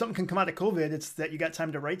 if something can come out of COVID, it's that you got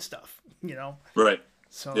time to write stuff, Right.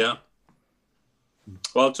 So yeah.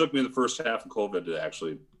 Well, it took me the first half of COVID to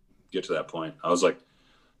actually get to that point. I was like,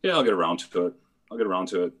 yeah, I'll get around to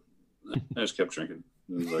it. I just kept drinking.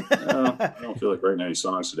 I was like, I don't feel like writing any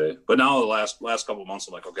songs today. But now the last couple of months,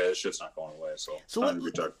 I'm like, okay, this shit's not going away. So time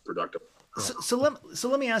to be productive. So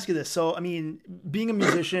let me ask you this. So, I mean, being a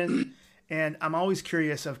musician, and I'm always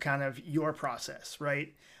curious of kind of your process,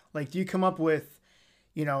 right? Like, do you come up with,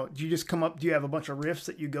 do you have a bunch of riffs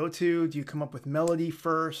that you go to? Do you come up with melody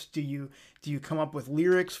first? Do you come up with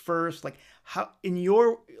lyrics first? Like, how in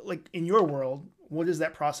your world, what is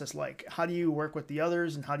that process like? How do you work with the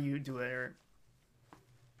others, and how do you do it?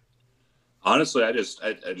 Honestly, I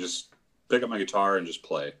just pick up my guitar and just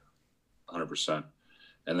play 100%.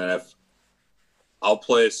 And then if I'll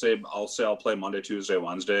play Monday, Tuesday,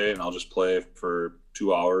 Wednesday, and I'll just play for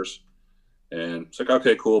 2 hours. And it's like,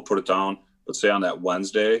 okay, cool, put it down. But say on that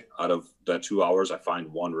Wednesday, out of that 2 hours, I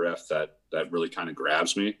find one riff that really kind of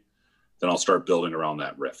grabs me. Then I'll start building around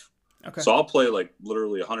that riff. Okay. So I'll play like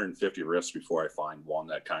literally 150 riffs before I find one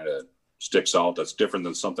that kind of sticks out, that's different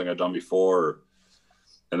than something I've done before.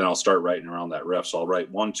 And then I'll start writing around that riff. So I'll write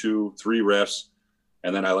 1, 2, 3 riffs.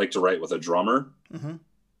 And then I like to write with a drummer. Mm-hmm.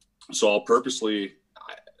 So I'll purposely,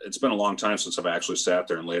 it's been a long time since I've actually sat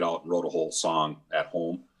there and laid out and wrote a whole song at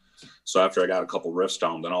home. So after I got a couple riffs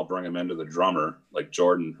down, then I'll bring them into the drummer. Like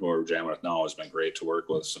Jordan, who we're jamming with now, has been great to work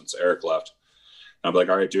with since Eric left. And I'll be like,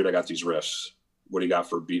 all right, dude, I got these riffs. What do you got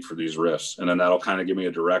for a beat for these riffs? And then that'll kind of give me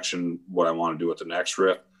a direction, what I want to do with the next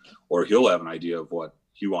riff. Or he'll have an idea of what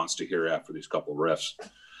he wants to hear after these couple riffs.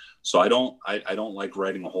 So I don't like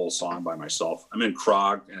writing a whole song by myself. I'm in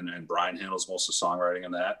Krog, and Brian handles most of the songwriting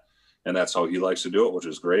in that. And that's how he likes to do it, which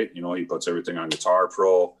is great. He puts everything on Guitar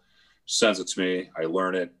Pro, sends it to me. I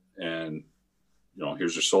learn it. And,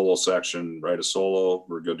 here's your solo section, write a solo.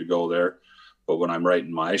 We're good to go there. But when I'm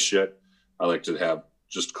writing my shit, I like to have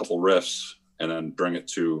just a couple riffs and then bring it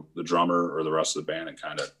to the drummer or the rest of the band and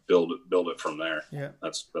kind of build it from there. Yeah.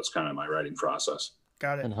 That's kind of my writing process.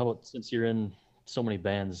 Got it. And how about, since you're in so many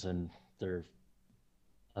bands and they're,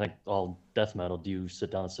 I think, all death metal, do you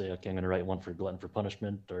sit down and say, okay, I'm going to write one for Glutton for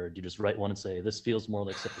Punishment? Or do you just write one and say, this feels more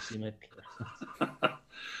like Septicemic?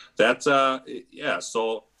 That's, yeah.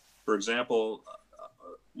 So, for example,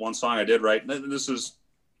 one song I did write, this is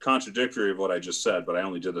contradictory of what I just said, but I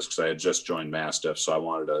only did this because I had just joined Mastiff. So I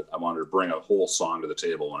wanted to bring a whole song to the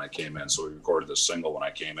table when I came in. So we recorded this single when I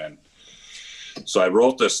came in. So I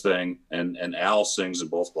wrote this thing, and Al sings in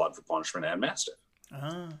both Glutton for Punishment and Mastiff.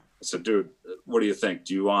 Uh-huh. I said, dude, what do you think?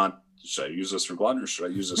 Should I use this for Glutton or should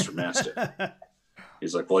I use this for Mastiff?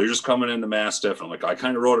 He's like, well, you're just coming into Mastiff. And I'm like, I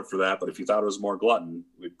kind of wrote it for that, but if you thought it was more Glutton,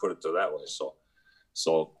 we'd put it to that way. So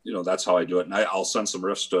that's how I do it. And I'll send some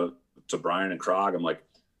riffs to Brian and Krog. I'm like,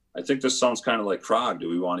 I think this sounds kind of like Krog. Do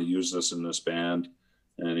we want to use this in this band?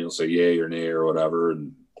 And he'll say yay or nay or whatever.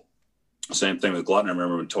 And same thing with Glutton. I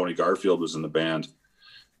remember when Tony Garfield was in the band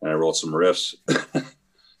and I wrote some riffs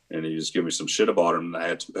and he just gave me some shit about him. And I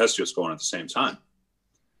had Tempestuous going at the same time.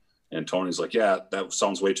 And Tony's like, yeah, that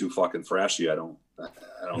sounds way too fucking thrashy. I don't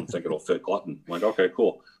think it'll fit Glutton. I'm like, okay,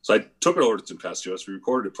 cool. So I took it over to Tempestuous. We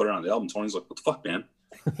recorded it, put it on the album. Tony's like, what the fuck, man?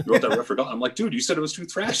 You wrote that riff for Glutton. I'm like, dude, you said it was too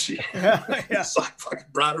thrashy. Yeah. So I fucking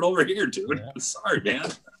brought it over here, dude. Yeah. Sorry, man.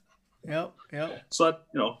 Yep. So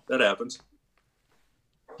that happens.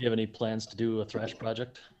 Do you have any plans to do a thrash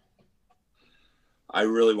project? I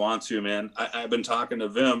really want to, man. I've been talking to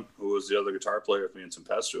Vim, who was the other guitar player with me in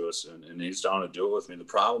Tempestuous, and he's down to do it with me. The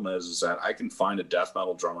problem is that I can find a death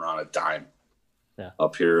metal drummer on a dime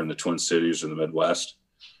up here in the Twin Cities or the Midwest.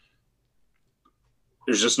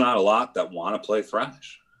 there's just not a lot that want to play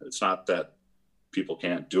thrash. It's not that people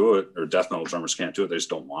can't do it or death metal drummers can't do it. They just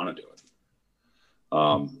don't want to do it.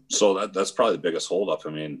 So that's probably the biggest holdup. I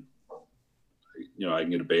mean, I can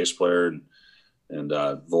get a bass player and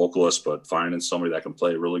vocalist, but finding somebody that can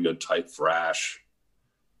play really good tight thrash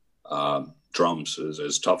drums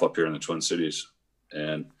is tough up here in the Twin Cities.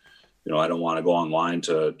 And, I don't want to go online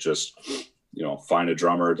to just, find a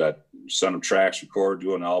drummer that send them tracks, record,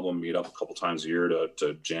 do an album, meet up a couple times a year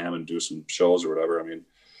to jam and do some shows or whatever. I mean,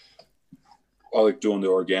 I like doing the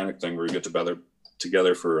organic thing where you get together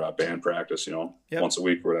for band practice, once a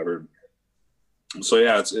week or whatever. So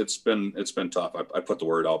yeah, it's been tough. I put the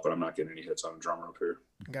word out, but I'm not getting any hits on a drummer up here.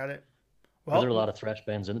 Got it. Well, are there a lot of thrash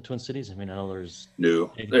bands in the Twin Cities? I mean, I know there's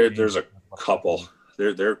there's a couple.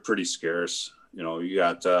 They're pretty scarce. You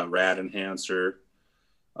got Rad Enhancer.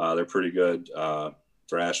 They're pretty good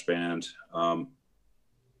thrash band.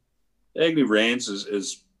 Agony Reigns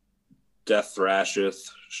is death thrashish.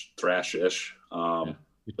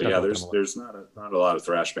 But yeah, there's not a lot of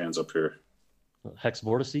thrash bands up here. Hex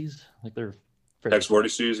Vortices, like they're Hex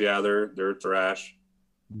Vortices, yeah, they're thrash.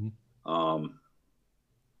 Mm-hmm.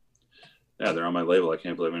 Yeah, they're on my label. I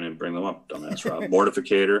can't believe I didn't bring them up, dumbass Rob.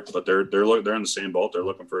 Mortificator, but they're in the same boat. They're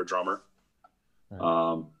looking for a drummer.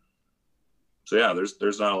 Right. So yeah,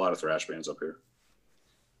 there's not a lot of thrash bands up here.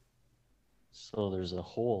 So there's a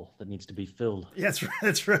hole that needs to be filled. Yeah,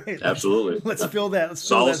 that's right. Absolutely. Let's fill that.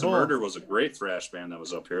 Solace and Murder was a great thrash band that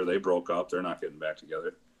was up here. They broke up. They're not getting back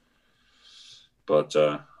together. But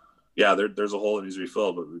yeah, there's a hole that needs to be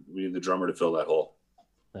filled, but we need the drummer to fill that hole.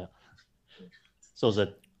 Yeah. So is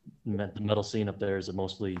that the metal scene up there? Is it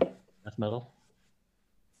mostly death metal?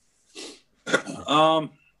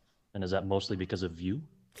 And is that mostly because of you?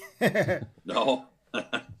 No.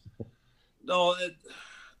 No,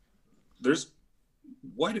 there's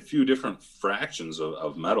quite a few different fractions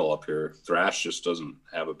of metal up here. Thrash just doesn't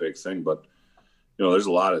have a big thing, but there's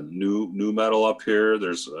a lot of new metal up here.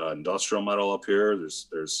 There's industrial metal up here. There's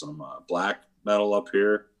some black metal up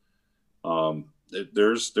here.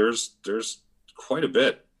 There's quite a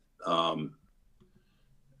bit.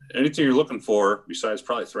 Anything you're looking for besides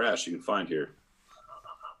probably thrash, you can find here.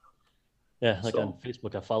 Yeah, on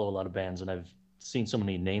Facebook, I follow a lot of bands, and I've seen so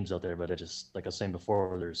many names out there, but like I was saying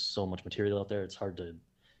before, there's so much material out there. It's hard to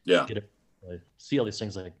get it. I see all these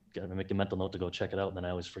things, I gotta make a mental note to go check it out, and then I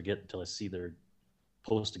always forget until I see their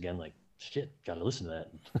post again. Like, shit, gotta listen to that.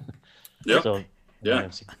 Yeah. So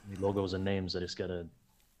I've seen logos and names. I just gotta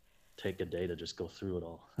take a day to just go through it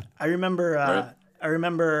all. I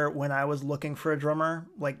remember when I was looking for a drummer,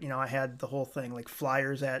 I had the whole thing, like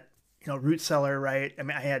flyers at Root Cellar, right? I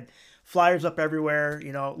mean, I had flyers up everywhere,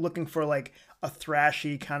 looking for like a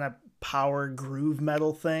thrashy kind of power groove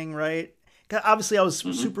metal thing, right? Obviously, I was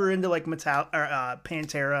super into like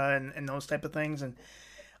Pantera and those type of things, and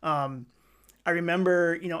I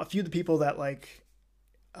remember a few of the people that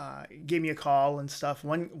gave me a call and stuff.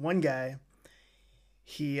 One guy,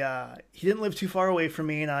 he didn't live too far away from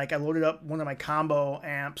me, and I loaded up one of my combo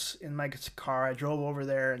amps in my car. I drove over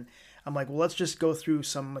there, and I'm like, well, let's just go through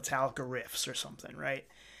some Metallica riffs or something, right?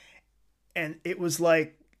 And it was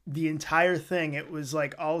like the entire thing. It was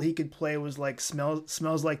like all he could play was like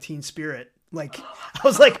smells like Teen Spirit. Like I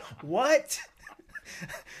was like, what?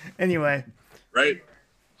 Anyway, right?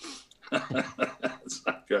 That's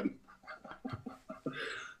not good.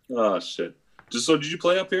 Oh shit! Did you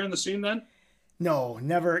play up here in the scene then? No,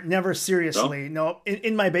 never seriously. No,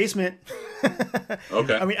 in my basement.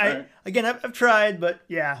 Okay. I mean, I've tried, but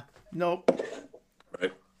yeah, nope.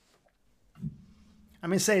 Right. I'm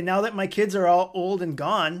gonna say now that my kids are all old and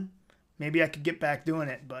gone, maybe I could get back doing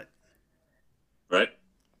it, but. Right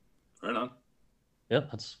on. Yep,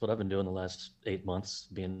 that's what I've been doing the last 8 months,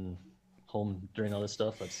 being home during all this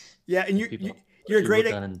stuff. Yeah, and you're a great.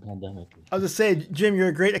 In pandemic. I was gonna say, Jim, you're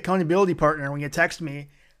a great accountability partner. When you text me,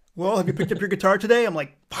 well, have you picked up your guitar today? I'm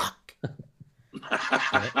like, fuck.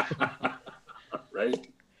 Right.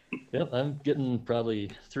 Yep, I'm getting probably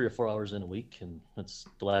 3 or 4 hours in a week, and that's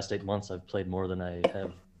the last 8 months I've played more than I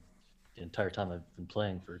have the entire time I've been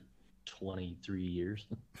playing for 23 years.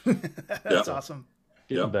 That's awesome.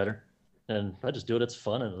 Getting better. And I just do it. It's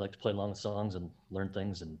fun, and I like to play along with songs and learn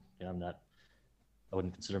things. And I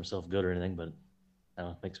wouldn't consider myself good or anything, but I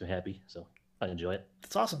don't know, it makes me happy, so I enjoy it.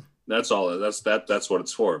 That's awesome. That's all. That's what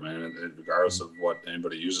it's for, man. And regardless of what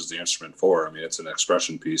anybody uses the instrument for, I mean, it's an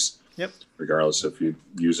expression piece. Yep. Regardless if you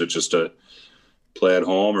use it just to play at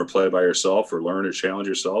home or play by yourself or learn or challenge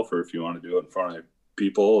yourself, or if you want to do it in front of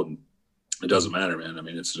people, and it doesn't matter, man. I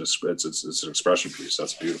mean, it's an expression piece.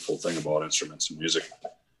 That's a beautiful thing about instruments and music.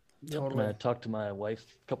 Yep. Totally. And I talked to my wife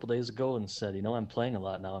a couple days ago and said, I'm playing a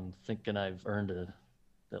lot now. I'm thinking I've earned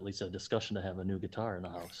at least a discussion to have a new guitar in the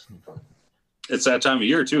house. It's that time of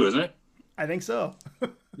year too, isn't it? I think so.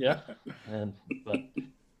 Yeah. But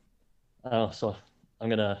I don't know. So I'm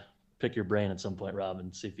going to pick your brain at some point, Rob,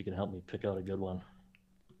 and see if you can help me pick out a good one.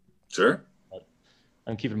 Sure. But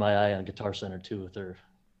I'm keeping my eye on Guitar Center too. If they're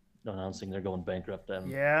announcing they're going bankrupt,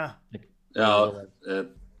 Yeah. No,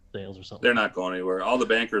 sales or something. they're not going anywhere. All the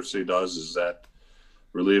bankruptcy does is that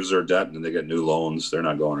relieves their debt and they get new loans. They're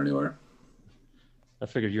not going anywhere. I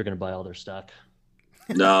figured you're going to buy all their stock.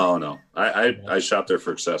 No. I shop there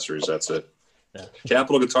for accessories. That's it. Yeah.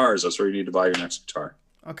 Capital Guitars. That's where you need to buy your next guitar.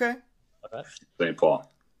 Okay. All right. St.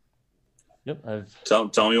 Paul. Yep. Tell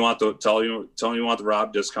them you want the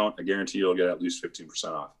Rob discount. I guarantee you'll get at least 15%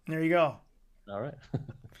 off. There you go. All right.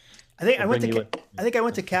 I think I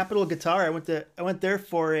went to Capital Guitar. I went there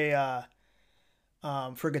for a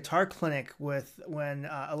guitar clinic when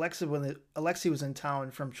Alexi was in town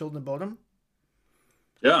from Chilton Bodum.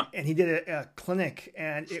 Yeah. And he did a clinic,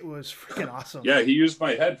 and it was freaking awesome. Yeah, he used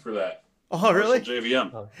my head for that. Oh, really?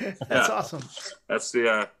 JVM. Oh, That's awesome. That's the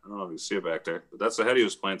I don't know if you see it back there, but that's the head he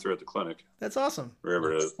was playing through at the clinic, That's awesome.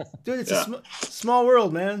 wherever it is. Dude, it's a small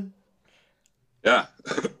world, man. Yeah.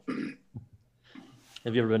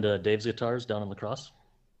 Have you ever been to Dave's Guitars down in La Crosse?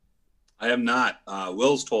 I have not.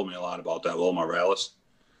 Will's told me a lot about that. Will Morales.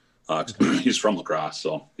 He's from La Crosse,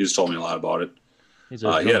 so he's told me a lot about it. He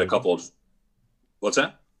had a couple of. What's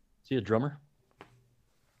that? Is he a drummer?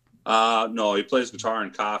 No, he plays guitar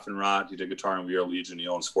in Coffin Rot. He did guitar in We Are Legion. He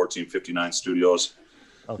owns 1459 Studios.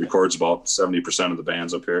 Okay. Records about 70% of the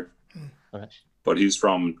bands up here. All right. But he's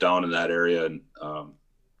from down in that area, and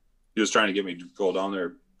he was trying to get me to go down there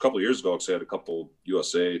a couple of years ago because he had a couple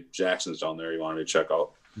USA Jacksons down there he wanted me to check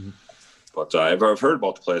out. Mm-hmm. But I've heard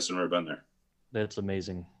about the place. I've never been there. That's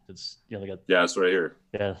amazing. It's they got that's what I hear.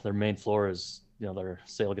 Yeah, their main floor is their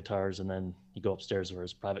sale guitars, and then you go upstairs where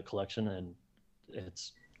his private collection, and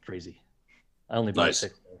it's crazy. I only bought Nice.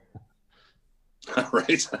 6 there.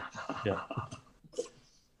 Right. Yeah.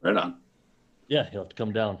 Right on. Yeah, you'll have to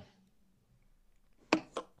come down.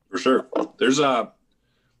 For sure. There's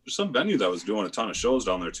some venue that was doing a ton of shows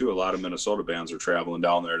down there too. A lot of Minnesota bands are traveling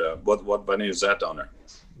down there to what venue is that down there?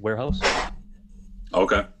 Warehouse.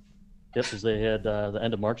 Okay. Yep, because they had the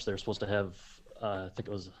end of March. They were supposed to have, I think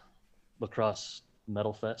it was La Crosse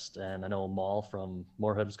Metal Fest, and I know Maul from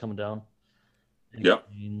Moorhead was coming down. Yep.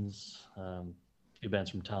 A few bands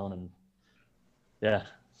from town, and yeah,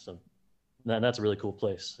 so that's a really cool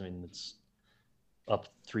place. I mean, it's up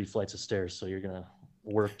 3 flights of stairs, so you're gonna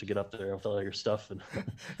work to get up there with all your stuff, and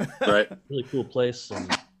Right. really cool place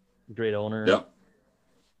and great owner. Yep.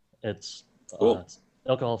 It's Cool. It's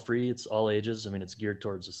alcohol free. It's all ages. I mean, it's geared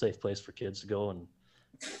towards a safe place for kids to go, and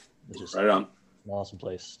it's just Right on. an awesome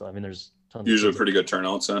place. So, I mean, there's tons. Usually of pretty good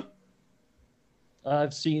turnouts, huh?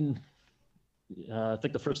 I've seen. I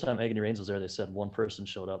think the first time Agony Reigns was there, they said one person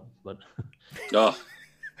showed up, but Oh,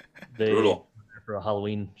 they brutal. for a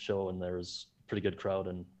Halloween show, and there was a pretty good crowd.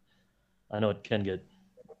 And I know it can get,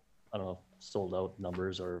 I don't know, sold out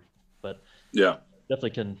numbers, but Yeah.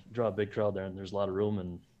 definitely can draw a big crowd there, and there's a lot of room.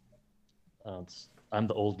 And I'm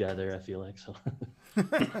the old guy there, I feel like. So,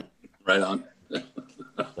 Right on.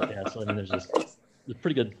 but yeah, so I mean, there's a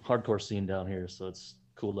pretty good hardcore scene down here, so it's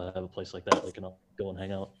cool to have a place like that they can all go and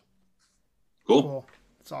hang out. Cool.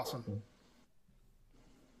 It's awesome.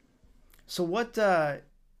 So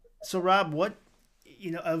Rob, what,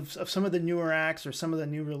 of some of the newer acts or some of the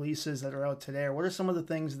new releases that are out today, what are some of the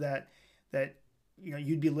things that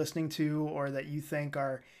you'd be listening to, or that you think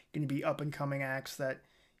are going to be up and coming acts that,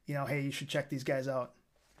 hey, you should check these guys out?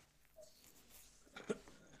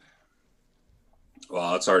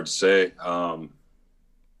 Well, it's hard to say. I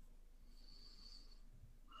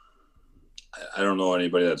don't know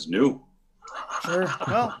anybody that's new. Sure.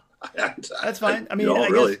 Well, that's fine. I mean, no, I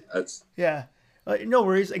really, guess, that's yeah. No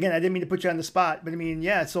worries. Again, I didn't mean to put you on the spot, but I mean,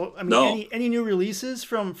 yeah. So, I mean, No. any new releases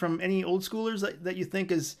from any old schoolers that you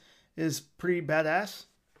think is pretty badass?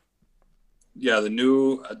 yeah. The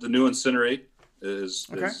new Incinerate is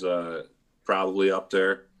probably up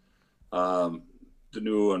there. The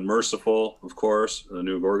new Unmerciful, of course, the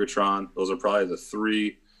new Gorgatron. Those are probably the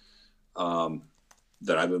 3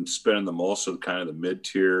 that I've been spinning the most, of kind of the mid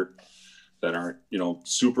tier that aren't,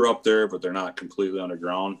 super up there, but they're not completely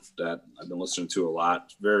underground, that I've been listening to a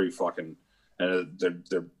lot. Very fucking, and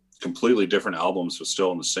they're completely different albums, but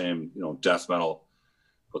still in the same, death metal,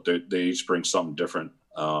 but they each bring something different.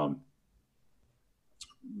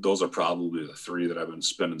 Those are probably the 3 that I've been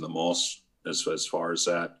spinning the most as far as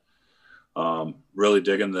that. Really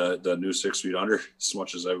digging the new 6 Feet Under as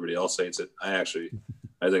much as everybody else hates it. I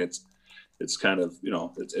think it's kind of,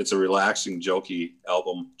 it's a relaxing, jokey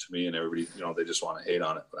album to me, and everybody, they just want to hate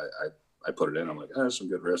on it. But I put it in. I'm like, there's some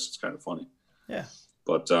good riffs. It's kind of funny. Yeah.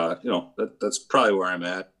 But, that's probably where I'm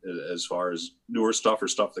at as far as newer stuff or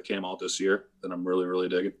stuff that came out this year that I'm really, really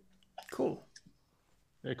digging. Cool.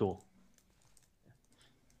 Very cool.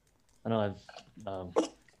 I know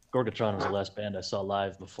Gorgatron was the last band I saw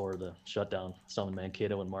live before the shutdown. I saw them in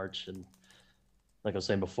Mankato in March, and like I was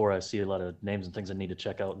saying before, I see a lot of names and things I need to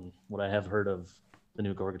check out, and what I have heard of the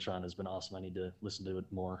new Gorgatron has been awesome. I need to listen to it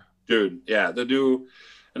more. Dude, yeah,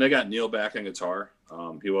 and they got Neil back on guitar.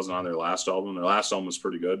 He wasn't on their last album. Their last album was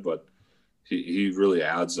pretty good, but he really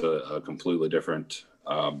adds a completely different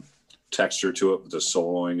texture to it with the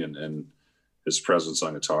soloing and his presence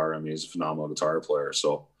on guitar. I mean, he's a phenomenal guitar player.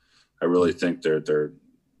 So I really think they're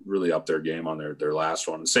really up their game on their last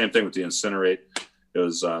one. The same thing with the Incinerate. It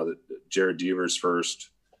was Jared Deaver's first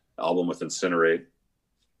album with Incinerate,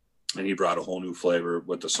 and he brought a whole new flavor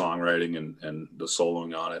with the songwriting and the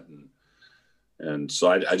soloing on it. And so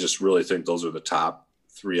I just really think those are the top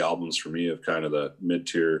 3 albums for me of kind of the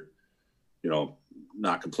mid-tier,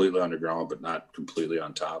 not completely underground, but not completely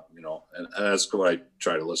on top, and that's what I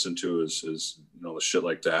try to listen to is the shit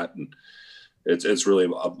like that. And it's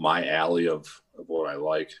really up my alley of what I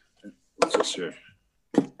like. What's this here?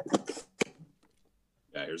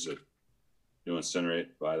 Yeah, here's a new Incinerate.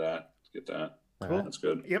 Buy that. Get that. Cool. That's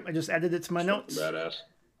good. Yep, I just added it to my notes. Badass.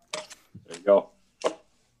 There you go.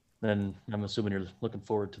 Then I'm assuming you're looking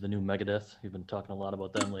forward to the new Megadeth. You've been talking a lot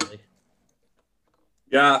about them lately.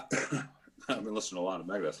 Yeah, I've been listening to a lot of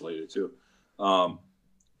Megadeth lately too.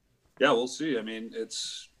 Yeah, we'll see. I mean,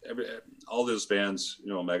 it's all those bands,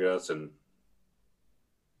 Megadeth and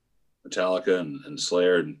Metallica and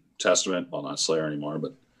Slayer and Testament. Well, not Slayer anymore,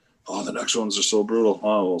 but the next ones are so brutal.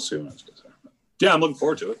 We'll see when it's there. Yeah, I'm looking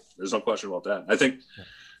forward to it. There's no question about that. I think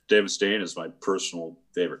Dave Mustaine is my personal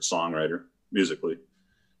favorite songwriter musically.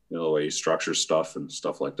 The way he structures stuff and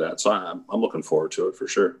stuff like that. So I'm looking forward to it for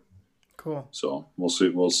sure. Cool. So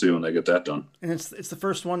we'll see when they get that done. And it's the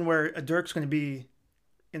first one where Dirk's going to be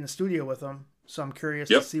in the studio with them. So I'm curious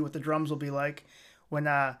to see what the drums will be like when.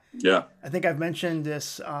 I think I've mentioned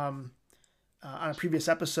this on a previous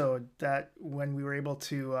episode that when we were able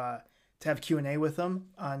to have Q&A with them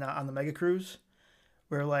on the Mega Cruise,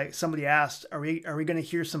 where like somebody asked, "Are we going to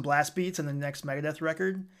hear some blast beats on the next Megadeth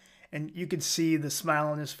record?" And you could see the smile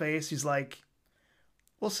on his face. He's like,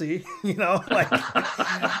 "We'll see."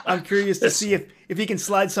 I'm curious to see if he can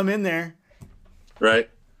slide some in there. Right.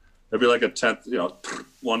 It'd be like a 10th,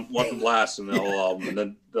 one from Blast in the whole album, and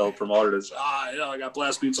then they'll promote it as, I got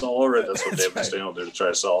blast beats all over it. That's what Dave Mustaine will do to try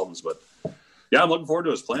to sell albums. But yeah, I'm looking forward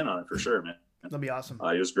to his playing on it for sure, man. That'll be awesome.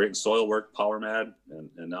 He was great in Soilwork, Power Mad,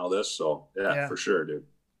 and now this. So yeah, for sure, dude.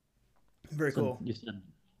 Very cool. You said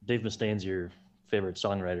Dave Mustaine's your favorite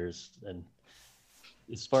songwriters, and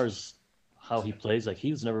as far as how he plays, like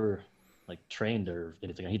he was never like trained or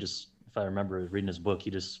anything. He just, if I remember reading his book, he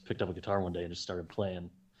just picked up a guitar one day and just started playing.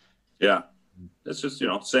 Yeah, it's just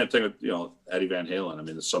same thing with Eddie Van Halen. I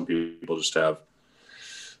mean, some people just have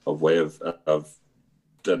a way of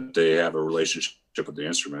that they have a relationship with the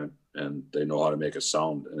instrument and they know how to make it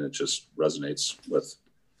sound, and it just resonates with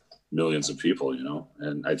millions of people.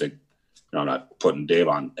 And I think. I'm not putting Dave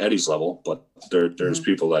on Eddie's level, but there's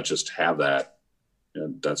people that just have that,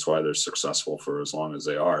 and that's why they're successful for as long as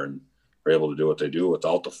they are and are able to do what they do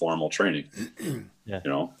without the formal training. Yeah.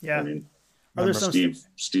 I mean,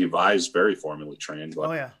 Steve Vai is very formally trained,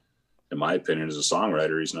 but in my opinion, as a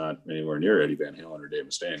songwriter, he's not anywhere near Eddie Van Halen or Dave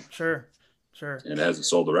Mustaine. Sure. And hasn't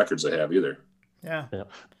sold the records they have either. Yeah.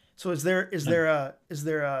 So is there a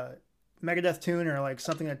Megadeth tune or like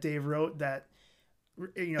something that Dave wrote that,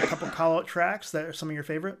 a couple call out tracks that are some of your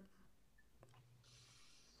favorite?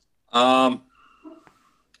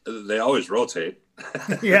 They always rotate.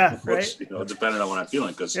 Yeah. Which, right. Depending on what I'm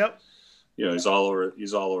feeling. Cause he's all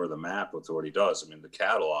over the map with what he does. I mean, the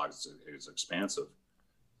catalog is expansive.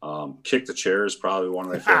 Kick the Chair is probably one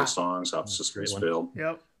of my favorite songs off Systems Failed.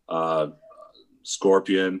 Yep.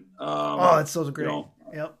 Scorpion. It's so great.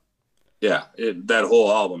 Yep. Yeah. That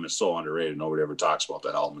whole album is so underrated. Nobody ever talks about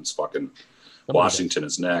that album. It's fucking Washington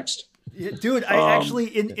is Next. Yeah, dude, I actually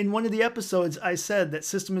in one of the episodes I said that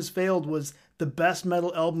System Has Failed was the best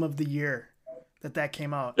metal album of the year that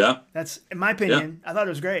came out. Yeah, that's in my opinion. I thought it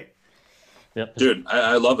was great. Yep. Dude,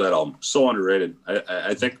 I love that album. So underrated.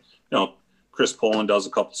 I think Chris Poland does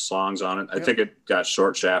a couple songs on it. I think it got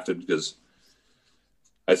short shafted because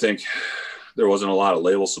I think there wasn't a lot of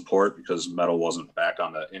label support because metal wasn't back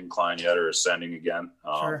on the incline yet or ascending again.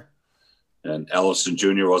 Sure. And Ellison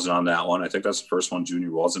Jr. wasn't on that one. I think that's the first one Jr.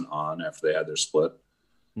 wasn't on after they had their split.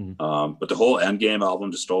 Mm-hmm. But the whole Endgame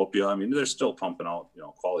album, Dystopia, I mean, they're still pumping out,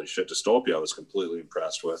 quality shit. Dystopia I was completely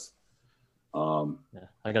impressed with. Yeah,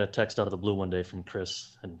 I got a text out of the blue one day from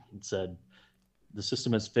Chris, and it said, "The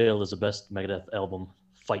System Has Failed is the best Megadeth album.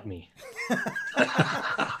 Fight me."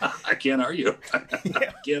 I can't argue.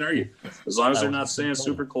 I can't argue. As long as they're not saying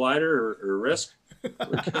Super Collider or Risk,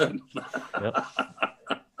 we're good. Yep.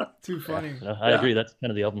 Too funny. Yeah, I agree. That's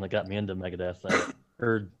kind of the album that got me into Megadeth. I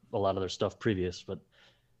heard a lot of their stuff previous, but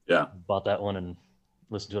bought that one and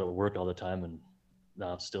listened to it at work all the time, and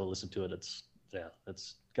now still listen to it. It's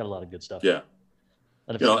got a lot of good stuff. Yeah.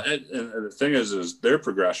 And the thing is their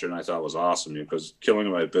progression I thought was awesome, because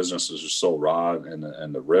Killing My Business is just so raw, and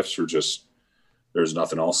the riffs were just, there's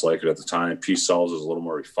nothing else like it at the time. Peace Sells is a little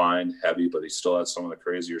more refined, heavy, but he still had some of the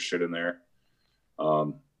crazier shit in there.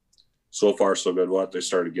 So far so good. They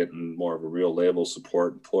started getting more of a real label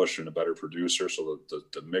support and push, and a better producer, so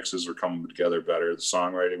the mixes were coming together better. The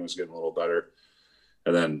songwriting was getting a little better.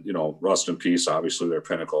 And then, Rust in Peace, obviously their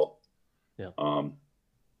pinnacle. Yeah.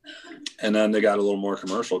 And then they got a little more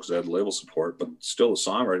commercial because they had label support, but still the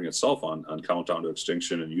songwriting itself on Countdown to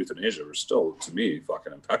Extinction and Euthanasia were still, to me,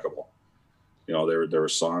 fucking impeccable. There were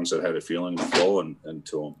songs that had a feeling and flow and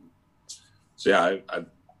to them. So yeah, I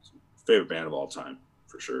favorite band of all time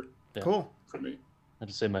for sure. Yeah. Cool. For me, I'd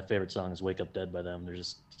just say my favorite song is "Wake Up Dead" by them. There's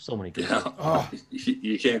just so many good. Yeah. Oh.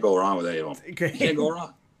 You can't go wrong with any of them. You can't go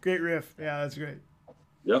wrong. Great riff. Yeah, that's great.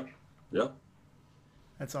 Yep.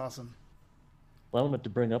 That's awesome. Well, I wanted to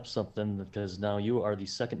bring up something because now you are the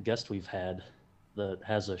second guest we've had that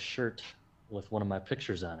has a shirt with one of my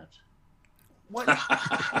pictures on it. What?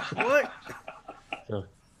 What? So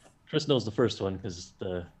Chris knows the first one because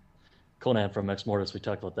the Conan from Ex Mortis, we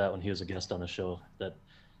talked about that when he was a guest on the show. That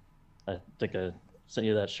I think I sent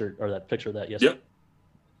you that shirt or that picture of that yesterday.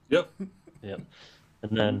 Yep.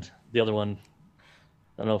 And then the other one,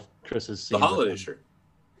 I don't know if Chris has seen the holiday shirt.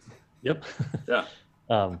 Yep. Yeah.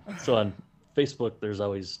 So on Facebook, there's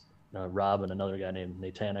always Rob and another guy named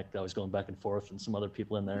Natanic always going back and forth, and some other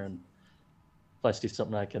people in there. And if I see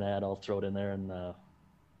something I can add, I'll throw it in there. And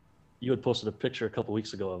you had posted a picture a couple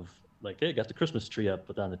weeks ago of like, hey, got the Christmas tree up,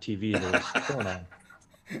 but on the TV there was Conan.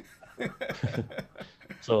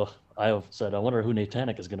 So I said, I wonder who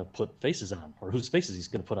Natanic is going to put faces on, or whose faces he's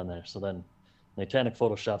going to put on there. So then Natanic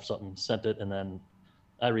photoshopped something, sent it, and then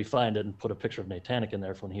I refined it and put a picture of Natanic in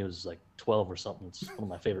there from when he was like 12 or something. It's one of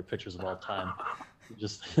my favorite pictures of all time.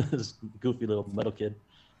 Just this goofy little metal kid.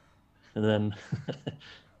 And then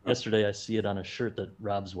yesterday I see it on a shirt that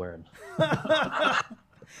Rob's wearing.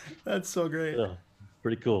 That's so great. Yeah,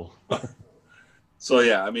 pretty cool. So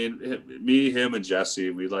yeah, I mean, me, him, and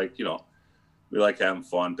Jesse, we like having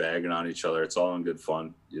fun, bagging on each other. It's all in good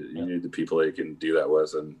fun. You need the people that you can do that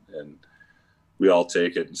with, and we all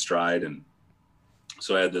take it in stride. And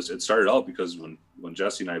so I had this. It started out because when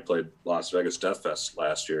Jesse and I played Las Vegas Death Fest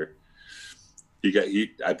last year,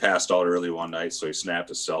 I passed out early one night, so he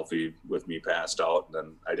snapped a selfie with me passed out, and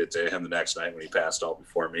then I did to him the next night when he passed out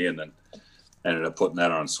before me, and then ended up putting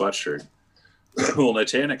that on a sweatshirt. Well,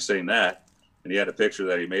 Natanic saying that, and he had a picture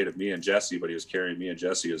that he made of me and Jesse, but he was carrying me and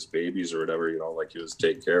Jesse as babies or whatever, like he was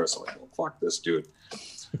taking care of us. I'm like, well, fuck this dude.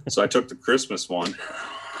 So I took the Christmas one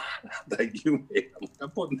that you made.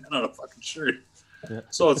 I'm putting that on a fucking shirt. Yeah.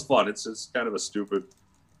 So it's fun. It's kind of a stupid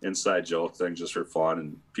inside joke thing just for fun,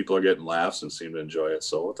 and people are getting laughs and seem to enjoy it.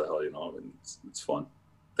 So what the hell, I mean, it's fun.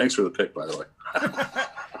 Thanks for the pic, by the way.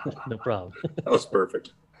 No problem. That was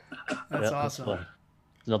perfect. That's awesome. That's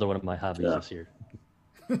another one of my hobbies this year.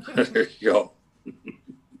 There you go.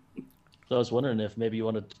 So I was wondering if maybe you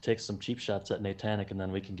wanted to take some cheap shots at Natanic, and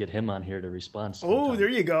then we can get him on here to respond. Oh, there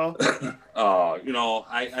you go. I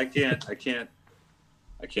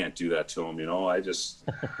can't do that to him.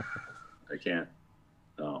 I can't.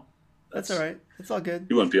 No, that's all right. It's all good.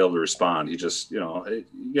 He wouldn't be able to respond. He just, you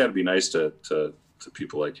got to be nice to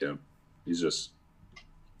people like him. He's just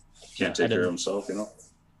can't take care of himself.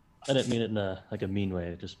 I didn't mean it in a mean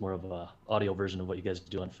way. Just more of a audio version of what you guys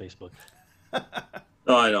do on Facebook.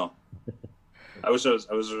 No, I know. I wish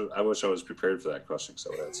I was prepared for that question, because I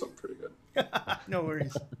would have had something pretty good. No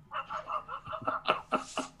worries.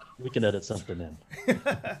 We can edit something in.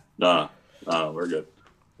 No, we're good.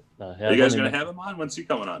 Are you guys going to have him on? When's he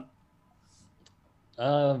coming on?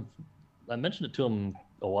 I mentioned it to him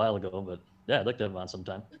a while ago, but yeah, I'd like to have him on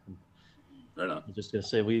sometime. Right on. I'm just going to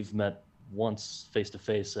say we've met once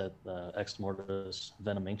face-to-face at the Ex Mortis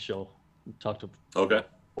Venom Inc. show. We talked to 4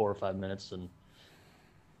 or 5 minutes, and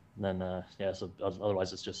then, so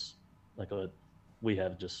otherwise it's just like we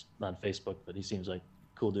have just on Facebook, but he seems like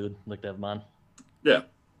a cool dude. I'd like to have him on. Yeah.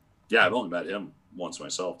 Yeah, I've only met him once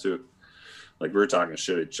myself too. Like we were talking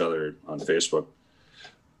shit at each other on Facebook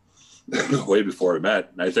way before we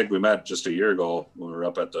met. And I think we met just a year ago when we were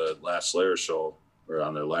up at the last Slayer show or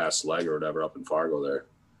on their last leg or whatever up in Fargo there.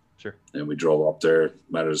 Sure. And we drove up there,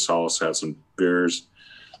 met at his house, had some beers,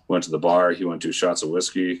 went to the bar. He went 2 shots of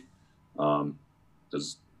whiskey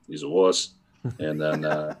because he's a wuss. And then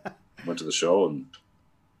went to the show. And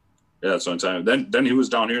yeah, that's one time. Then he was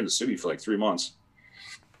down here in the city for like 3 months.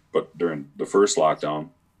 But during the first lockdown,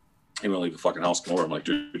 he wouldn't leave the fucking house, come over. I'm like,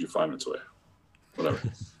 dude, you're 5 minutes away. Whatever.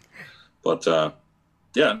 But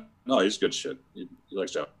yeah, no, he's good shit. He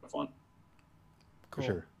likes to have fun. Cool.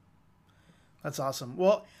 For sure. That's awesome.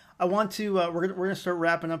 Well, I want to. We're gonna start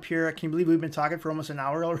wrapping up here. Can you believe we've been talking for almost an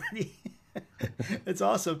hour already? It's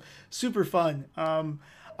awesome, super fun.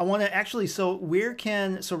 I want to actually. So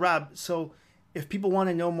Rob? So if people want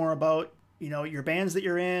to know more about your bands that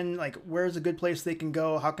you're in, like where's a good place they can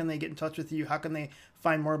go? How can they get in touch with you? How can they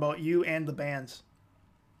find more about you and the bands?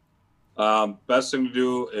 Best thing to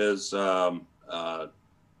do is people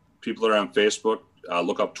that are on Facebook,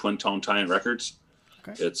 look up Twin Tone Tie-In Records.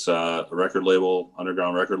 Okay. It's a record label,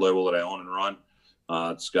 underground record label that I own and run.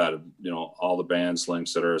 It's got all the bands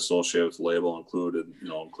links that are associated with the label included,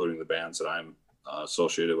 including the bands that I'm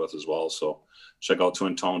associated with as well. So check out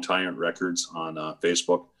Twin Tone Tie-In Records on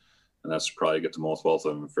Facebook, and that's probably get the most wealth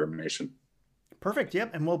of information. Perfect.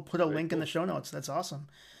 Yep, and we'll put a link in the show notes. That's awesome.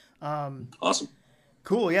 Awesome.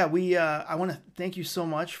 Cool. Yeah, I want to thank you so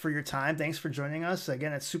much for your time. Thanks for joining us.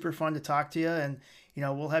 Again, it's super fun to talk to you, and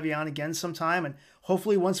we'll have you on again sometime. And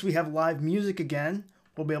hopefully, once we have live music again,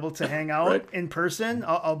 we'll be able to hang out right. in person.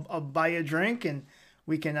 I'll buy you a drink, and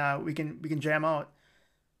we can jam out.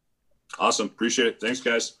 Awesome. Appreciate it. Thanks,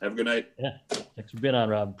 guys. Have a good night. Yeah. Thanks for being on,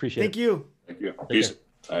 Rob. Appreciate it. Thank you. Thank you. Take Peace. care.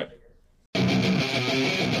 All right.